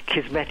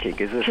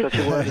 Is there such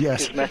a word?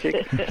 Yes.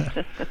 Kismetic.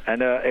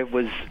 And it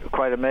was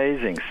quite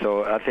amazing.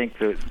 So I think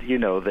that,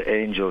 the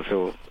angels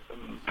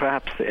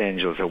perhaps the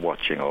angels are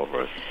watching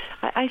over us.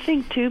 I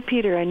think too,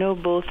 Peter, I know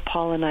both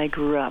Paul and I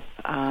grew up,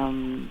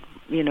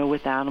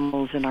 with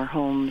animals in our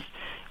homes.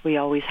 We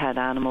always had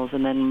animals,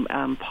 and then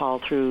Paul,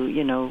 through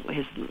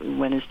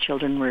when his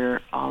children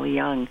were all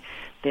young,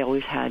 they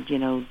always had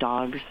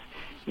dogs,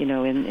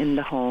 in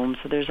the home.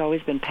 So there's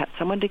always been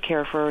someone to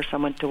care for,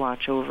 someone to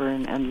watch over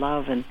and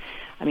love. And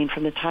I mean,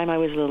 from the time I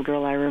was a little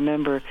girl, I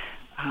remember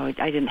how I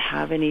didn't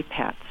have any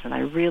pets, and I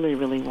really,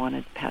 really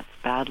wanted pets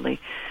badly.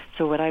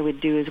 So what I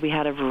would do is we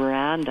had a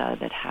veranda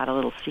that had a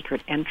little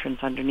secret entrance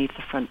underneath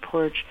the front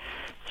porch.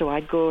 So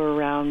I'd go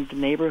around the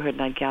neighborhood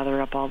and I'd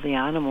gather up all the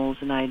animals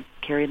and I'd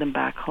carry them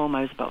back home.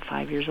 I was about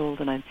 5 years old,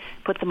 and I'd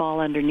put them all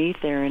underneath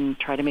there and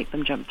try to make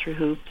them jump through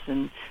hoops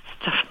and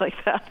stuff like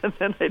that. And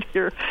then I'd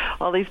hear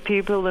all these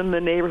people in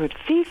the neighborhood,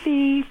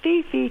 Fifi,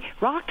 Fifi,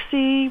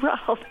 Roxy,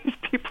 all these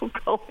people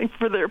calling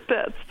for their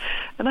pets.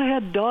 And I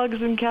had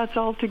dogs and cats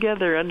all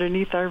together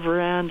underneath our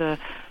veranda.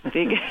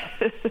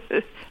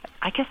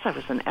 I guess I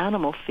was an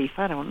animal thief.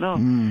 I don't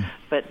know.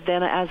 But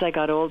then as I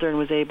got older and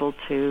was able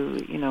to,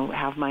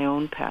 have my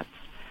own pets,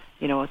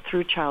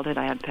 through childhood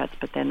I had pets,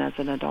 but then as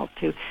an adult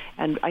too.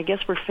 And I guess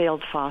we're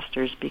failed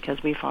fosters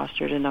because we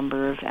fostered a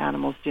number of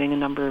animals, doing a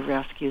number of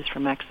rescues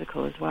from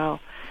Mexico as well.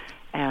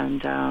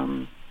 And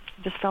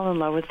just fell in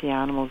love with the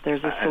animals.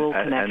 There's a soul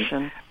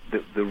connection.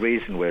 The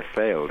reason we're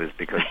failed is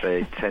because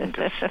they tend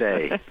to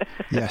stay.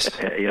 Yes.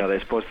 They're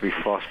supposed to be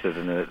fostered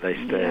and they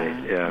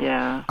stay.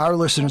 Yeah. Our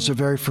listeners are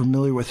very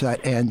familiar with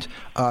that. And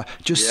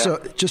just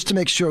to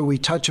make sure we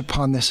touch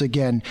upon this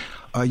again,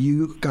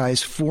 you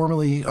guys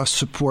formally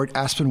support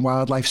Aspen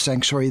Wildlife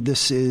Sanctuary.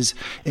 This is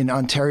in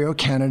Ontario,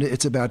 Canada.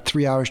 It's about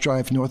 3 hours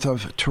drive north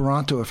of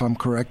Toronto, if I'm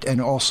correct. And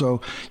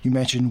also, you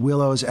mentioned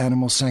Willows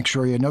Animal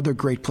Sanctuary, another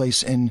great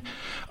place in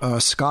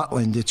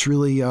Scotland. It's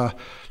really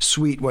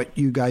sweet what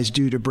you guys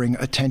do to bring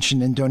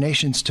attention and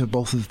donations to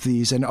both of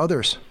these and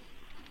others.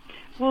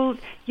 Well,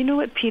 you know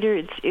what,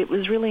 Peter? It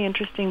was really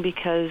interesting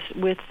because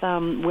with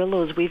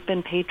Willows, we've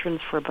been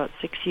patrons for about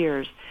 6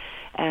 years.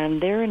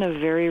 And they're in a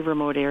very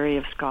remote area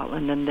of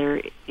Scotland, and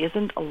there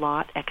isn't a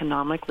lot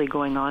economically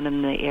going on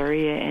in the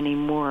area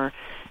anymore.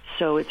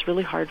 So it's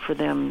really hard for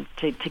them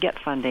to get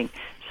funding.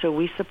 So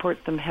we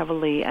support them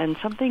heavily. And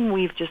something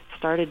we've just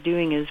started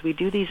doing is we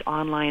do these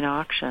online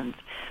auctions.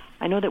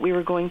 I know that we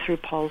were going through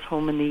Paul's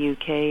home in the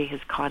UK,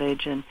 his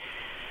cottage, and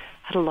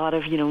had a lot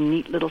of,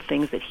 neat little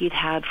things that he'd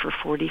had for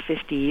 40,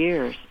 50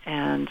 years.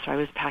 And so I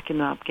was packing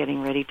them up,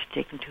 getting ready to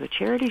take them to a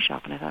charity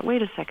shop. And I thought,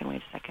 wait a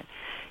second.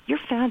 Your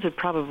fans would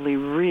probably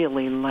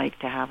really like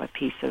to have a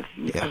piece of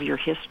your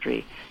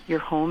history, your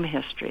home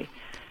history.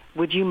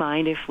 Would you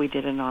mind if we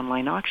did an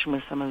online auction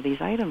with some of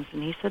these items?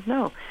 And he said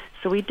no.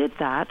 So we did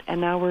that,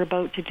 and now we're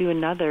about to do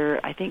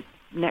another. I think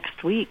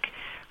next week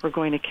we're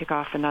going to kick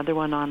off another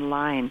one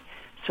online.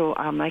 So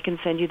I can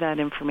send you that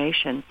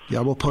information.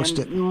 Yeah, we'll post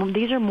it.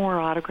 These are more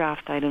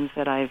autographed items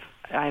that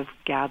I've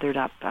gathered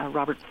up.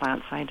 Robert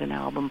Plant signed an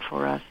album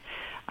for us.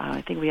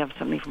 I think we have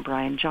something from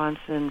Brian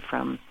Johnson,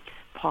 from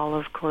Paul,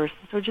 of course.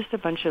 So just a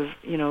bunch of,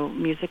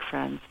 music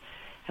friends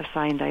have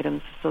signed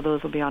items, so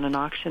those will be on an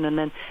auction. And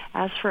then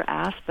as for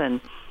Aspen,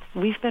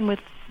 we've been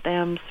with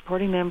them,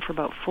 supporting them for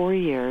about 4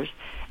 years,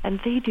 and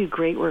they do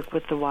great work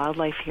with the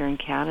wildlife here in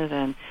Canada.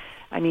 And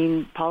I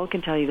mean, Paul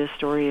can tell you the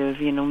story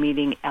of,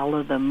 meeting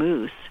Ella the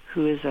moose,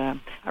 who is a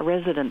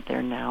resident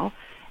there now.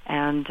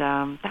 And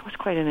that was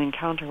quite an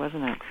encounter,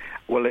 wasn't it?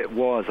 Well, it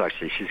was,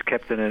 actually. She's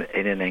kept in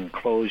an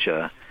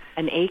enclosure.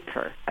 An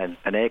acre. An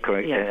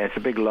acre. Yeah. It's a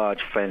big,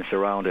 large fence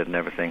around it and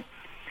everything.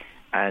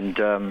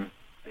 And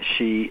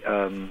she,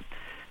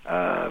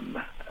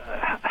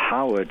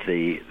 Howard,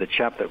 the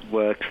chap that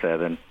works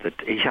there,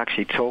 he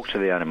actually talked to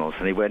the animals,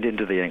 and he went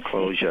into the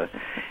enclosure,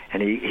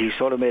 and he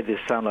sort of made this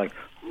sound like,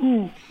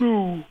 ooh,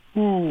 ooh,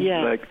 ooh,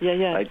 like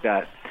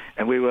that.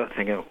 And we were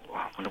thinking, oh,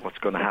 I wonder what's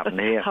going to happen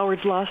here.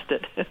 Howard's lost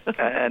it.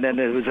 And then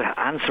there was an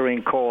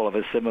answering call of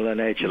a similar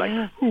nature,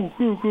 like, ooh,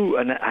 ooh, ooh,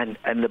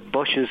 and the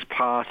bushes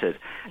parted,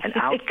 and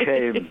out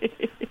came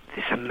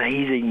this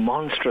amazing,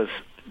 monstrous,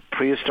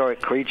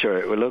 prehistoric creature,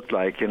 it looked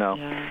like, And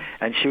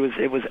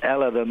it was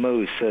Ella the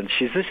moose, and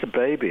she's just a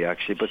baby,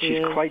 actually, but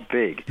she's quite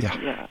big.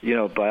 Yeah.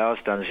 By our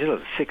standards, she's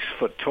like 6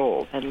 foot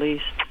tall. At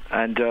least.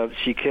 And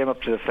she came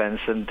up to the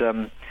fence,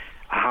 and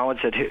Howard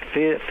said,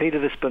 feed her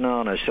this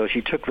banana. So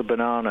she took the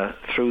banana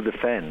through the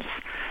fence.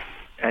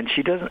 And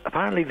she doesn't.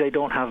 Apparently, they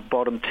don't have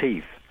bottom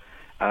teeth.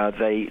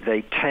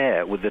 They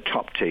tear with the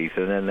top teeth,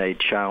 and then they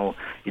chow,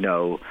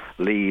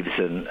 leaves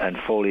and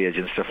foliage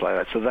and stuff like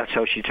that. So that's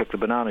how she took the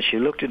banana. She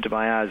looked into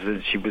my eyes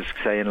and she was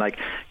saying, like,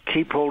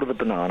 keep hold of the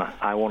banana.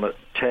 I want to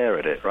tear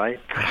at it, right?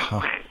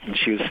 And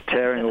she was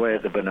tearing away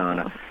at the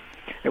banana.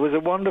 It was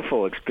a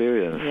wonderful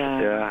experience.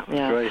 Yeah, it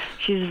was great.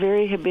 She's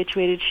very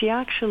habituated. She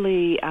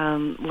actually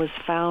was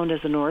found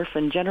as an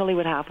orphan. Generally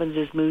what happens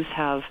is moose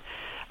have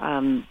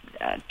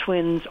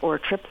twins or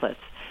triplets.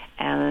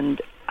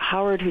 And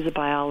Howard, who's a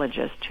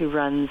biologist who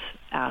runs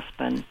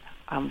Aspen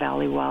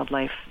Valley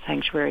Wildlife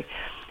Sanctuary,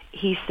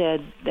 he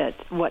said that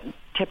what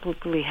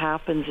typically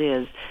happens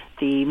is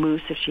the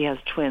moose, if she has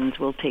twins,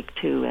 will take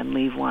two and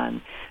leave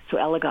one. So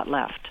Ella got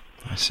left.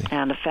 I see.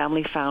 And a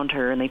family found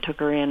her, and they took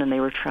her in, and they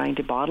were trying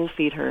to bottle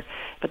feed her,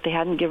 but they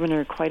hadn't given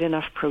her quite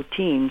enough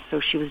protein, so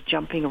she was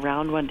jumping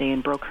around one day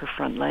and broke her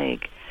front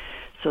leg.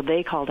 So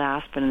they called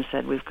Aspen and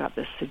said, we've got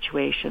this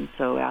situation.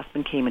 So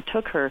Aspen came and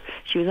took her.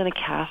 She was in a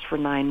cast for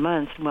 9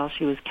 months, and while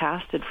she was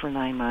casted for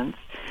 9 months,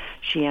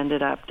 she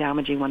ended up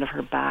damaging one of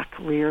her back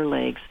rear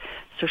legs.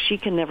 So she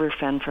can never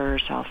fend for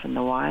herself in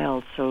the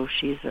wild. So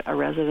she's a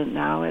resident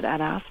now at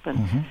Aspen.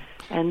 Mm-hmm.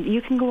 And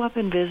you can go up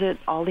and visit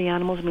all the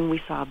animals. I mean,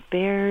 we saw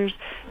bears,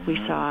 we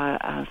saw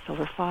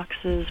silver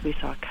foxes, we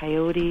saw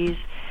coyotes,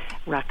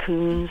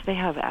 raccoons. They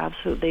have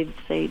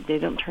they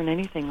don't turn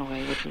anything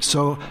away. Which is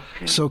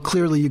so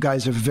clearly you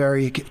guys are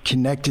very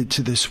connected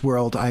to this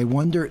world. I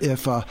wonder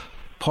if,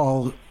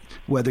 Paul,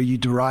 whether you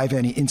derive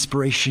any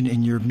inspiration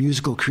in your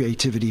musical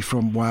creativity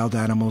from wild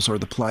animals or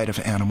the plight of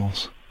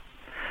animals.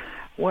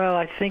 Well,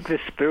 I think the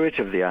spirit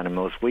of the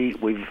animals.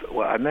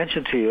 I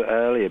mentioned to you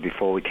earlier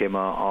before we came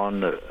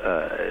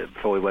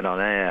before we went on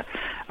air.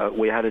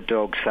 We had a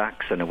dog,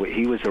 Saxon.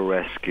 He was a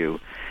rescue,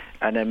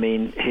 and I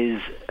mean,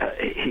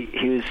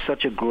 he was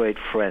such a great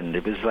friend.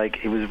 It was like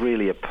he was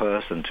really a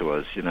person to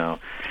us, and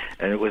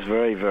it was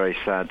very, very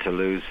sad to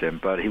lose him.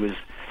 But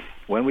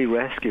when we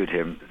rescued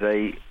him,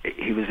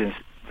 he was in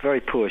very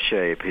poor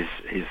shape.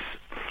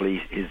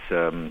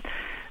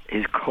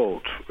 His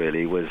coat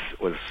really was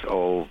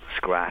all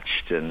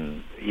scratched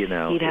and he'd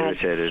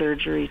irritated. Had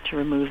surgery to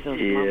remove those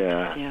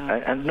lumps.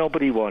 Yeah, and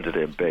nobody wanted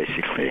him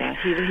basically. Yeah,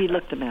 he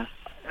looked a mess.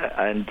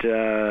 And he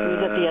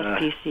was at the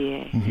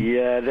SPCA. Mm-hmm.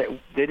 Yeah,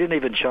 they didn't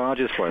even charge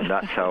us for him.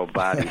 That's how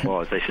bad he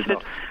was. They said,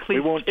 no,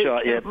 we won't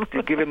charge. Yeah,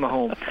 give him a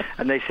home.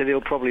 And they said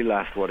he'll probably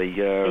last a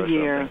year. A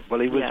year. Well,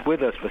 he was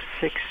with us for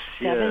 6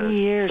 years. 7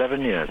 years.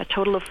 7 years. A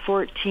total of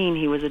 14.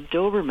 He was a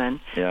Doberman,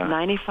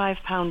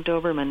 95-pound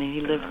Doberman, and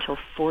he lived till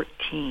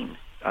 14.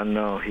 I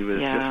know, he was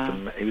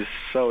he was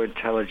so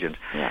intelligent.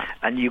 Yeah.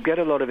 And you get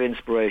a lot of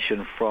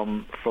inspiration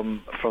from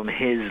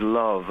his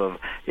love of,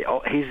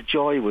 his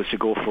joy was to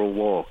go for a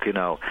walk,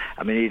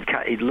 I mean,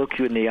 he'd look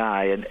you in the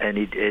eye and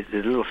he'd a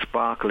little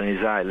sparkle in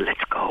his eye,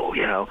 let's go,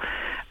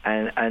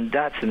 and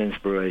that's an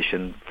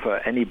inspiration for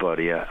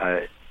anybody.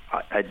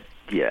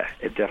 Yeah,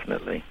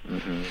 definitely.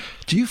 Mm-hmm.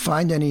 Do you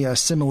find any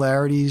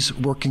similarities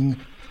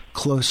working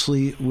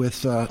closely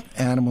with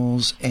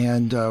animals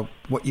and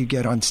what you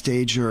get on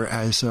stage or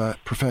as a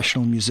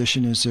professional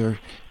musician? Is there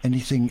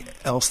anything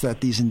else that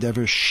these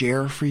endeavors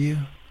share for you?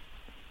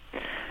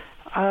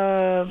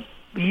 I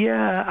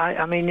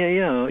mean,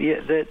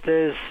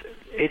 there's.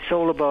 It's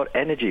all about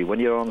energy when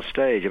you're on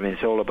stage. I mean,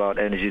 it's all about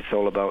energy. It's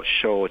all about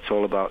show. It's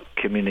all about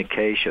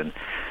communication.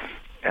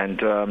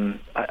 And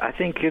I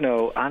think,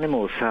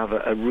 animals have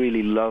a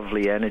really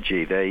lovely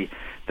energy. They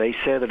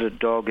say that a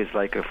dog is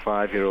like a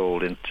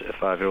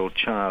 5-year-old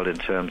child in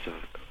terms of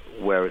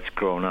where it's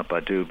grown up, I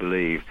do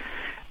believe.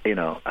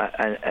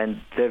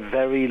 And they're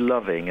very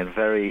loving and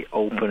very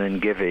open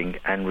and giving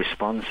and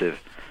responsive.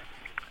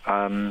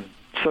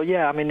 So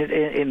yeah, I mean,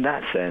 in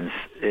that sense,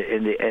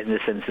 in the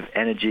sense of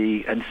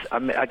energy, and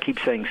I keep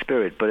saying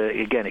spirit, but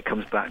again, it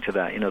comes back to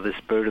that. The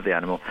spirit of the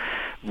animal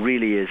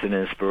really is an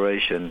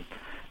inspiration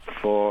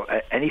for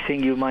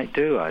anything you might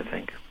do, I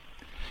think.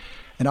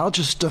 And I'll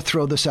just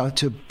throw this out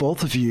to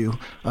both of you,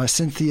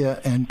 Cynthia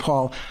and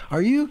Paul.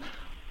 Are you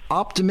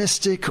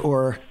optimistic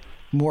or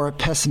more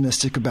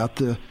pessimistic about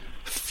the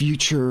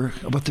future,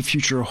 what the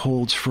future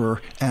holds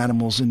for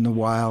animals in the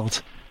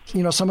wild?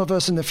 Some of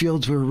us in the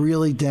fields, we're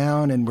really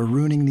down and we're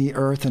ruining the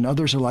earth, and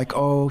others are like,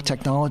 oh,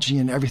 technology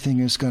and everything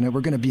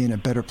we're going to be in a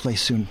better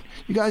place soon.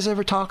 You guys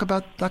ever talk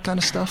about that kind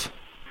of stuff?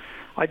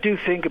 I do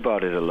think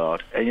about it a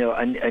lot,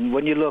 and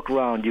when you look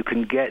around,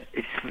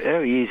 it's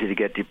very easy to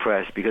get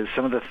depressed because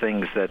some of the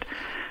things that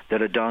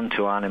are done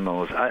to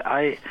animals.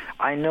 I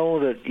know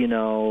that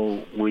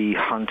we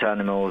hunt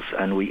animals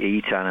and we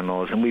eat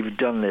animals, and we've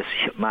done this.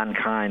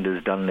 Mankind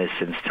has done this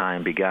since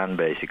time began,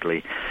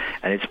 basically,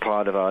 and it's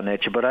part of our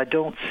nature. But I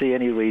don't see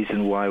any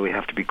reason why we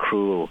have to be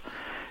cruel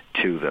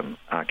to them.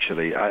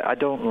 Actually, I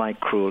don't like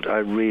cruelty. I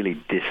really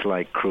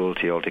dislike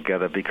cruelty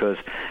altogether because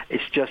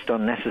it's just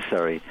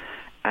unnecessary.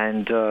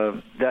 And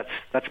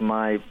that's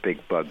my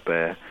big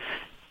bugbear.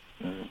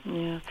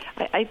 Yeah,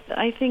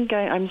 I think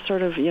I'm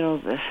sort of,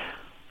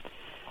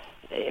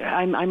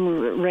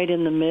 I'm right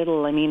in the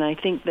middle. I mean, I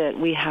think that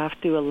we have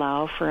to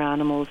allow for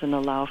animals and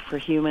allow for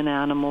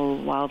human-animal,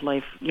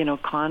 wildlife,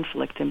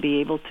 conflict, and be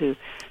able to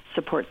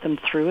support them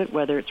through it,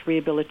 whether it's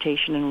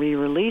rehabilitation and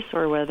re-release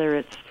or whether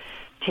it's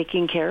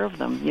taking care of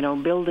them,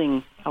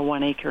 building a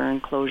 1-acre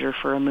enclosure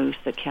for a moose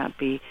that can't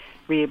be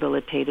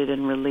rehabilitated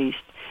and released.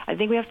 I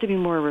think we have to be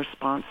more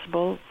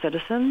responsible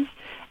citizens,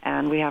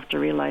 and we have to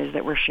realize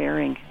that we're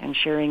sharing, and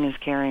sharing is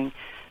caring.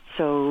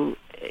 So,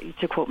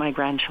 to quote my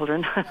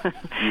grandchildren,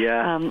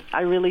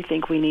 I really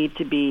think we need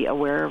to be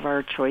aware of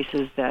our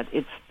choices,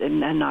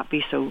 and not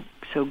be so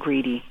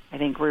greedy. I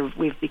think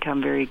we've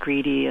become very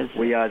greedy as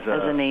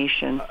a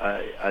nation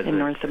in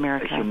North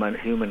America.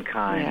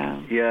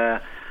 Humankind. Yeah.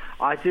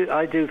 I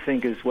do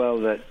think as well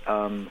that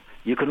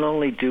you can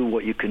only do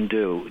what you can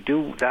do.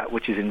 Do that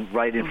which is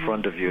right in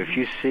front of you. If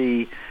you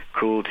see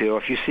cruelty, or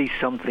if you see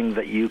something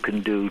that you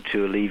can do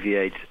to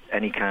alleviate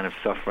any kind of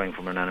suffering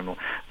from an animal,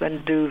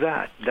 then do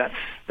that. That's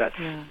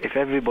If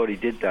everybody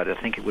did that, I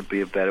think it would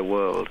be a better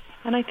world.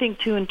 And I think,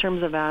 too, in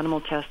terms of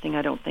animal testing,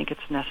 I don't think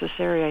it's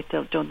necessary. I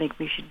don't think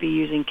we should be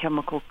using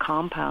chemical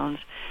compounds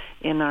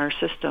in our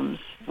systems,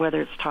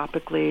 whether it's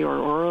topically or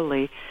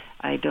orally.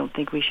 I don't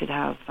think we should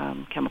have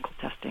chemical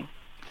testing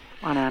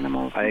on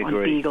animals,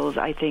 on beagles.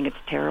 I think it's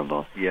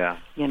terrible. Yeah.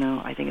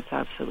 I think it's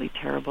absolutely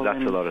terrible. That's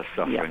a lot of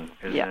suffering,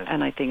 isn't it?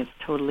 And I think it's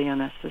totally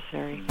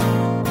unnecessary.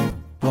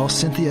 Well,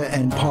 Cynthia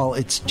and Paul,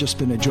 it's just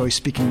been a joy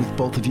speaking with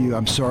both of you.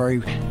 I'm sorry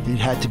it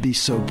had to be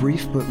so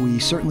brief, but we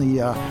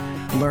certainly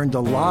learned a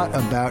lot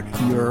about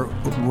your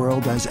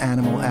world as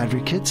animal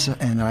advocates,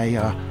 and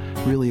I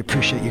really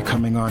appreciate you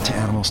coming on to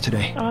Animals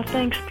Today. Oh,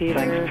 thanks, Peter.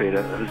 Thanks,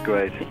 Peter. That was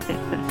great.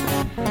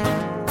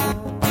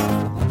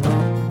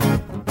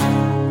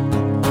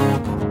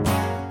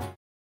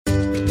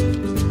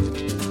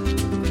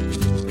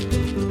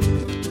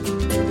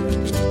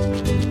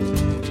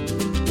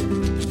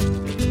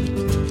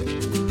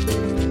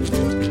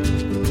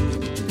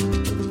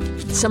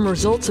 Some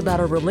results about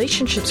our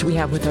relationships we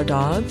have with our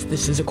dogs.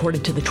 This is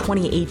according to the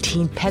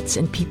 2018 Pets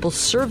and People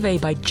survey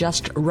by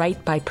Just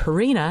Right by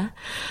Purina.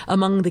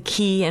 Among the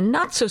key and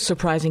not so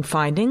surprising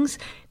findings,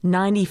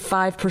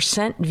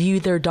 95% view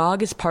their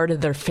dog as part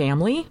of their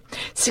family.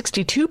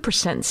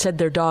 62% said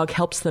their dog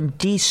helps them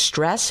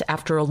de-stress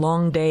after a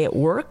long day at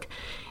work.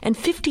 And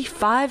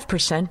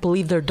 55%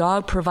 believe their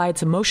dog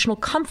provides emotional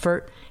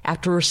comfort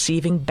after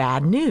receiving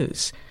bad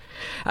news.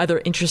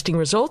 Other interesting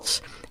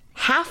results: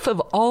 half of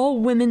all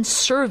women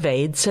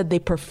surveyed said they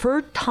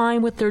preferred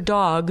time with their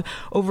dog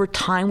over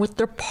time with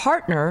their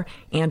partner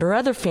and or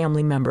other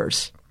family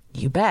members.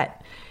 You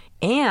bet.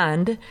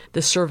 And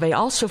the survey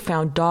also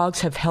found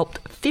dogs have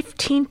helped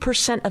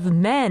 15% of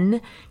men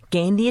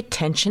gain the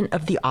attention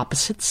of the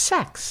opposite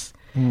sex.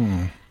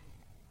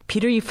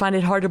 Peter, you find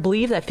it hard to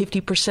believe that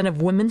 50%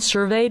 of women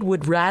surveyed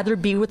would rather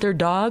be with their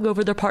dog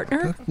over their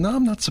partner? No,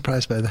 I'm not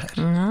surprised by that.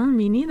 No,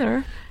 me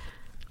neither.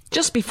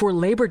 Just before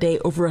Labor Day,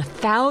 over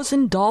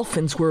 1,000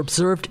 dolphins were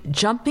observed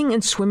jumping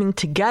and swimming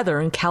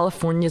together in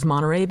California's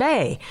Monterey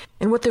Bay.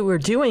 And what they were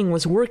doing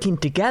was working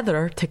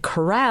together to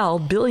corral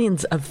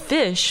billions of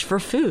fish for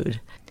food.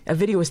 A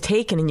video was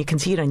taken, and you can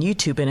see it on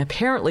YouTube, and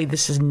apparently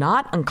this is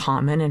not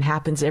uncommon and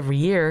happens every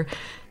year.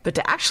 But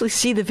to actually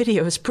see the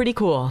video is pretty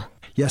cool.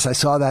 Yes, I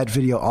saw that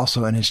video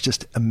also, and it's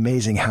just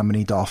amazing how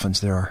many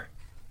dolphins there are.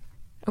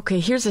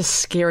 Okay, here's a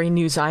scary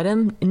news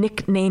item.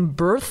 Nicknamed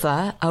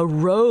Bertha, a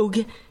rogue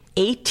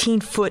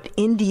 18-foot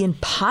Indian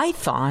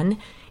python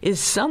is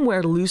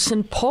somewhere loose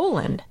in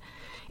Poland.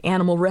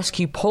 Animal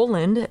Rescue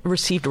Poland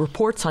received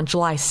reports on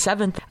July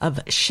 7th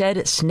of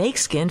shed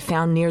snakeskin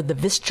found near the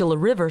Vistula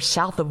River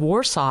south of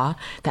Warsaw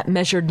that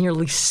measured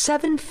nearly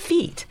 7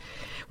 feet.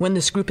 When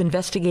this group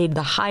investigated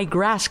the high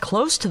grass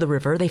close to the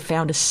river, they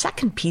found a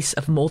second piece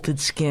of molted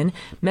skin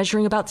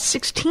measuring about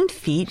 16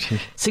 feet,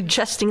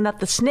 suggesting that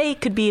the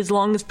snake could be as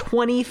long as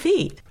 20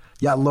 feet.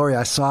 Yeah, Lori,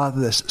 I saw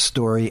this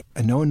story,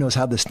 and no one knows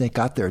how the snake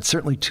got there. It's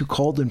certainly too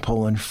cold in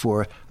Poland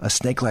for a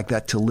snake like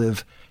that to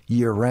live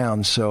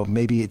year-round, so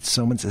maybe it's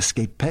someone's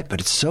escaped pet,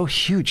 but it's so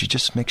huge, it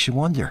just makes you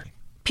wonder.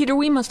 Peter,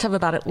 we must have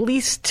about at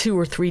least 2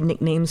 or 3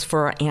 nicknames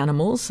for our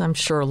animals. I'm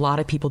sure a lot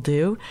of people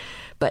do.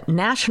 But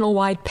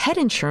Nationwide Pet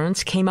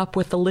Insurance came up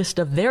with a list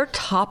of their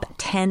top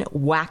 10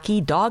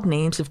 wacky dog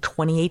names of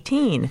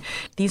 2018.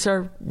 These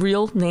are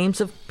real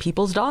names of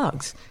people's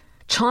dogs.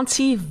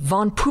 Chauncey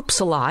von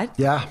Poopsalot.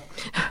 Yeah.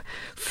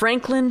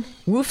 Franklin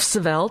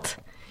Woofsevelt.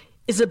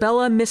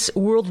 Isabella Miss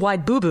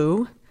Worldwide Boo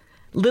Boo.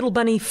 Little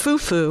Bunny Foo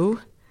Foo.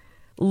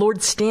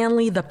 Lord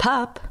Stanley the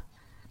Pup.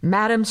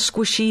 Madam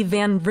Squishy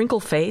Van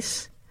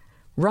Wrinkleface.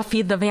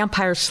 Ruffy the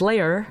Vampire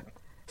Slayer.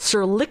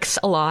 Sir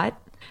Licks-a-Lot.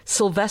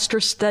 Sylvester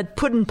Stud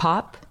Puddin'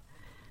 Pop.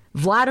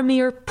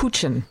 Vladimir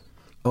Puchin.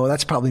 Oh,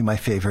 that's probably my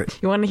favorite.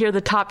 You want to hear the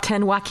top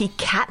 10 wacky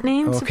cat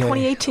names of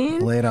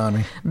 2018? Lay it on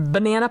me.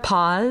 Banana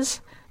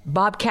Paws.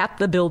 Bobcat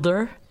the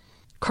Builder,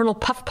 Colonel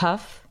Puff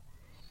Puff,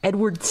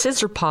 Edward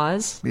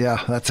Scissorpaws.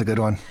 Yeah, that's a good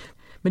one.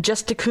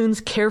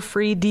 Majesticoon's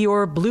Carefree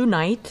Dior Blue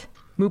Knight,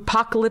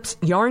 Moopocalypse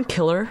Yarn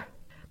Killer,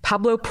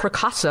 Pablo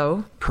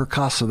Picasso.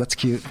 Picasso, that's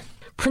cute.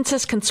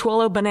 Princess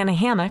Consuelo Banana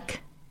Hammock,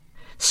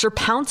 Sir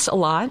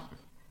Pounce-A-Lot,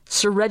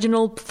 Sir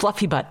Reginald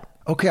Fluffy Butt.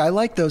 Okay, I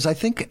like those. I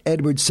think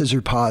Edward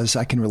Scissorpaws,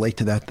 I can relate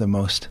to that the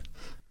most.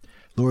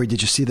 Lori,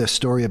 did you see the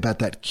story about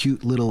that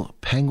cute little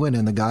penguin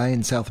and the guy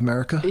in South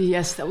America?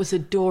 Yes, that was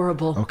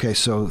adorable. Okay,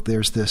 so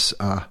there's this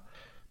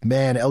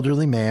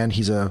elderly man.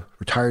 He's a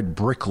retired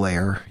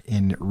bricklayer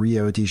in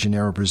Rio de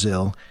Janeiro,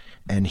 Brazil,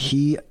 and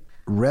he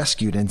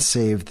rescued and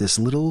saved this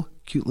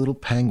cute little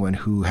penguin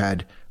who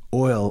had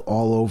oil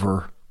all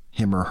over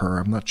him or her.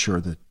 I'm not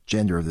sure the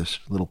gender of this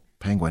little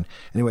penguin.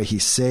 Anyway, he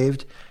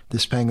saved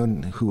this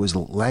penguin who was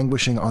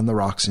languishing on the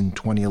rocks in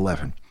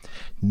 2011.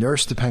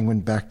 Nursed the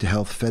penguin back to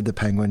health, fed the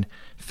penguin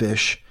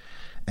fish,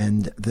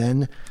 and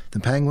then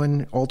the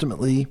penguin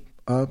ultimately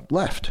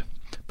left.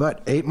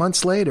 But 8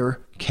 months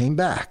later, came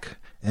back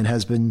and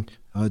has been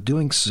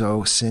doing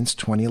so since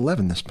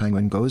 2011. This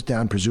penguin goes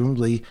down,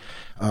 presumably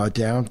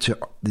down to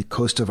the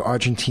coast of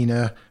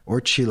Argentina or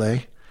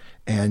Chile,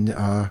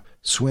 and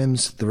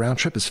swims. The round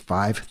trip is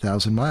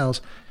 5,000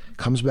 miles,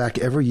 comes back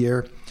every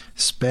year,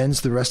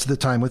 spends the rest of the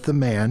time with the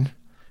man,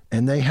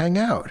 and they hang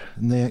out.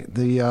 And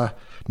the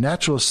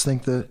naturalists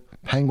think the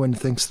penguin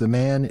thinks the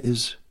man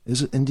is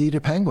indeed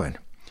a penguin.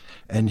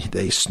 And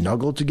they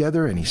snuggle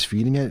together, and he's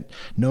feeding it.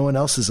 No one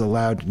else is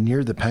allowed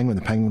near the penguin.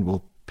 The penguin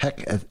will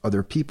peck at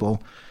other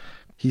people.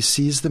 He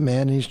sees the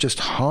man, and he just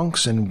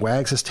honks and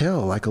wags his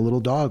tail like a little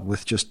dog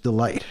with just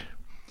delight.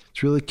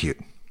 It's really cute.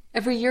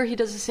 Every year he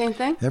does the same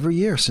thing? Every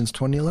year since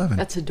 2011.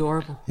 That's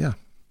adorable. Yeah.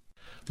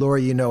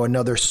 Lori,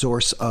 another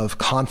source of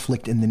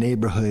conflict in the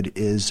neighborhood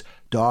is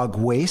dog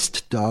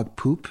waste, dog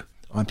poop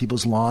on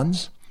people's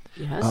lawns.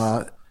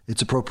 Yes.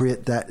 It's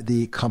appropriate that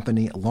the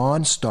company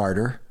Lawn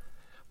Starter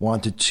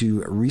wanted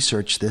to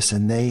research this,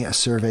 and they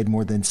surveyed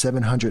more than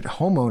 700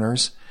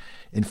 homeowners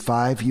in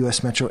 5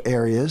 U.S. metro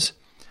areas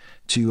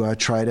to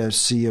try to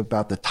see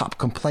about the top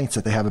complaints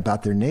that they have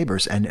about their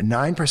neighbors. And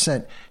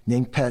 9%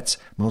 named pets,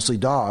 mostly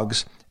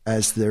dogs,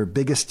 as their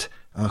biggest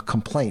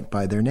complaint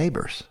by their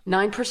neighbors.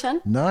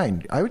 9%?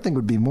 9. I would think it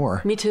would be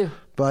more. Me too.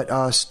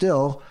 But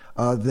still,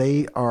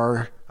 they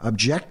are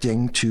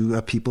objecting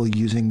to people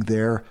using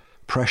their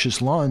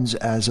precious lawns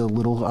as a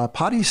little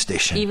potty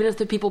station. Even if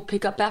the people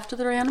pick up after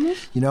their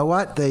animals? You know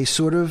what? They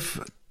sort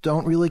of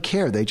don't really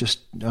care. They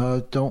just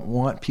don't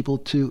want people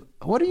to...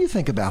 What do you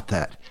think about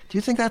that? Do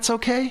you think that's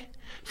okay?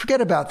 Forget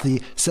about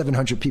the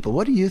 700 people.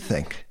 What do you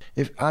think?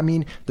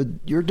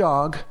 Your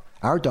dog...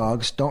 Our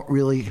dogs don't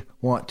really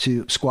want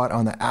to squat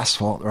on the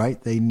asphalt,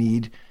 right? They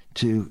need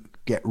to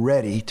get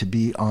ready to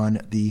be on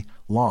the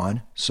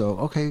lawn. So,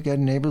 okay, we got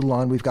a neighbor's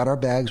lawn. We've got our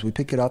bags. We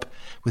pick it up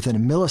within a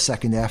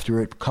millisecond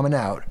after it coming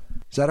out.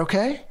 Is that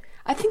okay?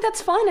 I think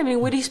that's fine.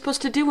 What are you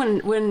supposed to do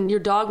when your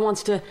dog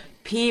wants to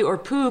pee or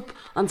poop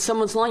on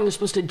someone's lawn? You're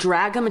supposed to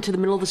drag them into the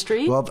middle of the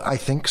street? Well, I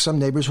think some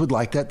neighbors would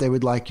like that. They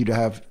would like you to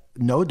have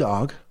no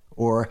dog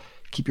or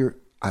keep your...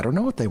 I don't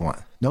know what they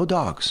want. No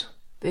dogs.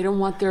 They don't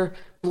want their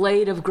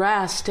blade of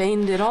grass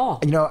stained at all.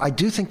 I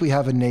do think we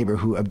have a neighbor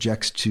who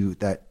objects to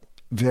that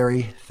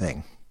very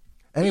thing.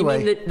 Anyway,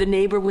 you mean the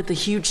neighbor with the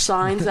huge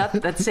signs up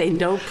that say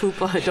 "No poop,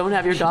 don't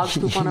have your dogs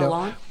poop on our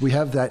lawn"? We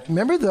have that.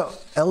 Remember the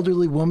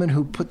elderly woman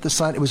who put the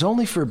sign? It was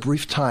only for a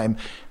brief time,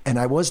 and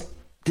I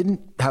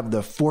didn't have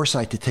the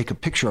foresight to take a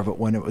picture of it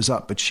when it was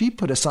up. But she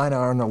put a sign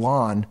out on her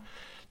lawn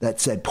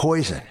that said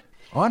 "poison."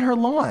 On her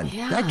lawn.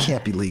 Yeah. That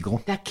can't be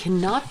legal. That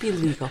cannot be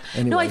legal.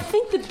 Anyway, no, I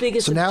think the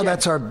biggest... So now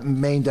that's our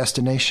main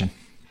destination.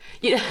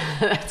 Yeah,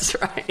 that's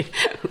right.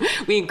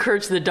 We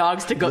encourage the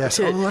dogs to go yes.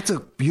 to... Oh, that's a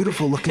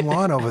beautiful looking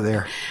lawn over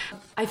there.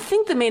 I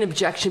think the main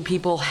objection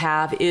people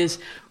have is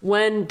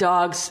when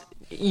dogs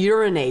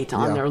urinate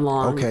on their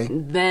lawn,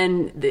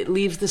 then it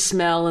leaves the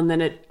smell, and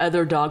then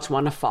other dogs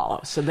want to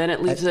follow. So then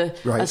it leaves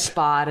a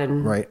spot,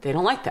 and they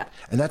don't like that.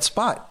 And that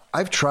spot,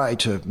 I've tried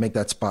to make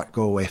that spot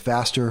go away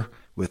faster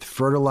with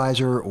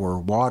fertilizer or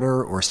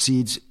water or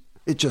seeds.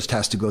 It just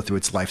has to go through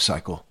its life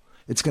cycle.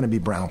 It's going to be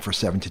brown for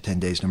 7 to 10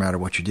 days, no matter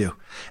what you do.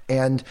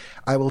 And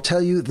I will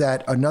tell you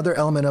that another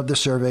element of the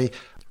survey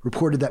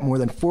reported that more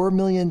than 4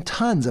 million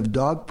tons of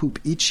dog poop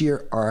each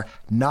year are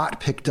not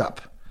picked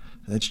up.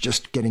 It's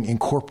just getting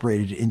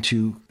incorporated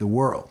into the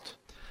world.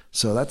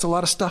 So that's a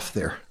lot of stuff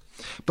there.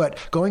 But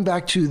going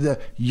back to the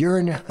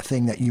urine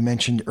thing that you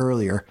mentioned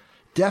earlier,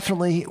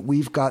 definitely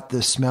we've got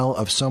the smell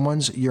of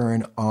someone's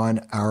urine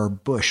on our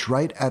bush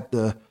right at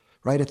the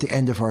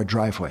end of our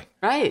driveway.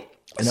 Right.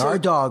 And our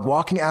dog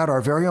walking out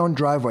our very own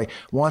driveway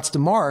wants to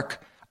mark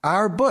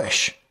our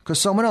bush because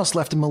someone else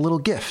left him a little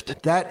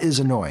gift. That is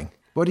annoying.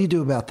 What do you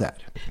do about that?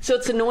 So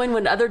it's annoying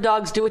when other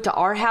dogs do it to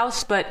our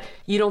house, but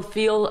you don't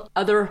feel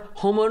other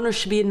homeowners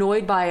should be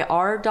annoyed by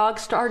our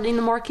dogs starting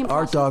the marking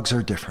process? Our dogs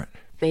are different.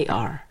 They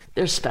are.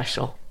 They're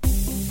special.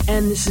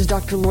 And this is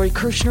Dr. Lori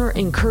Kirshner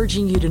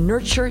encouraging you to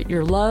nurture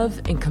your love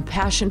and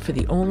compassion for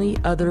the only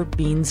other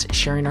beings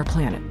sharing our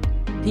planet,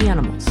 the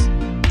animals.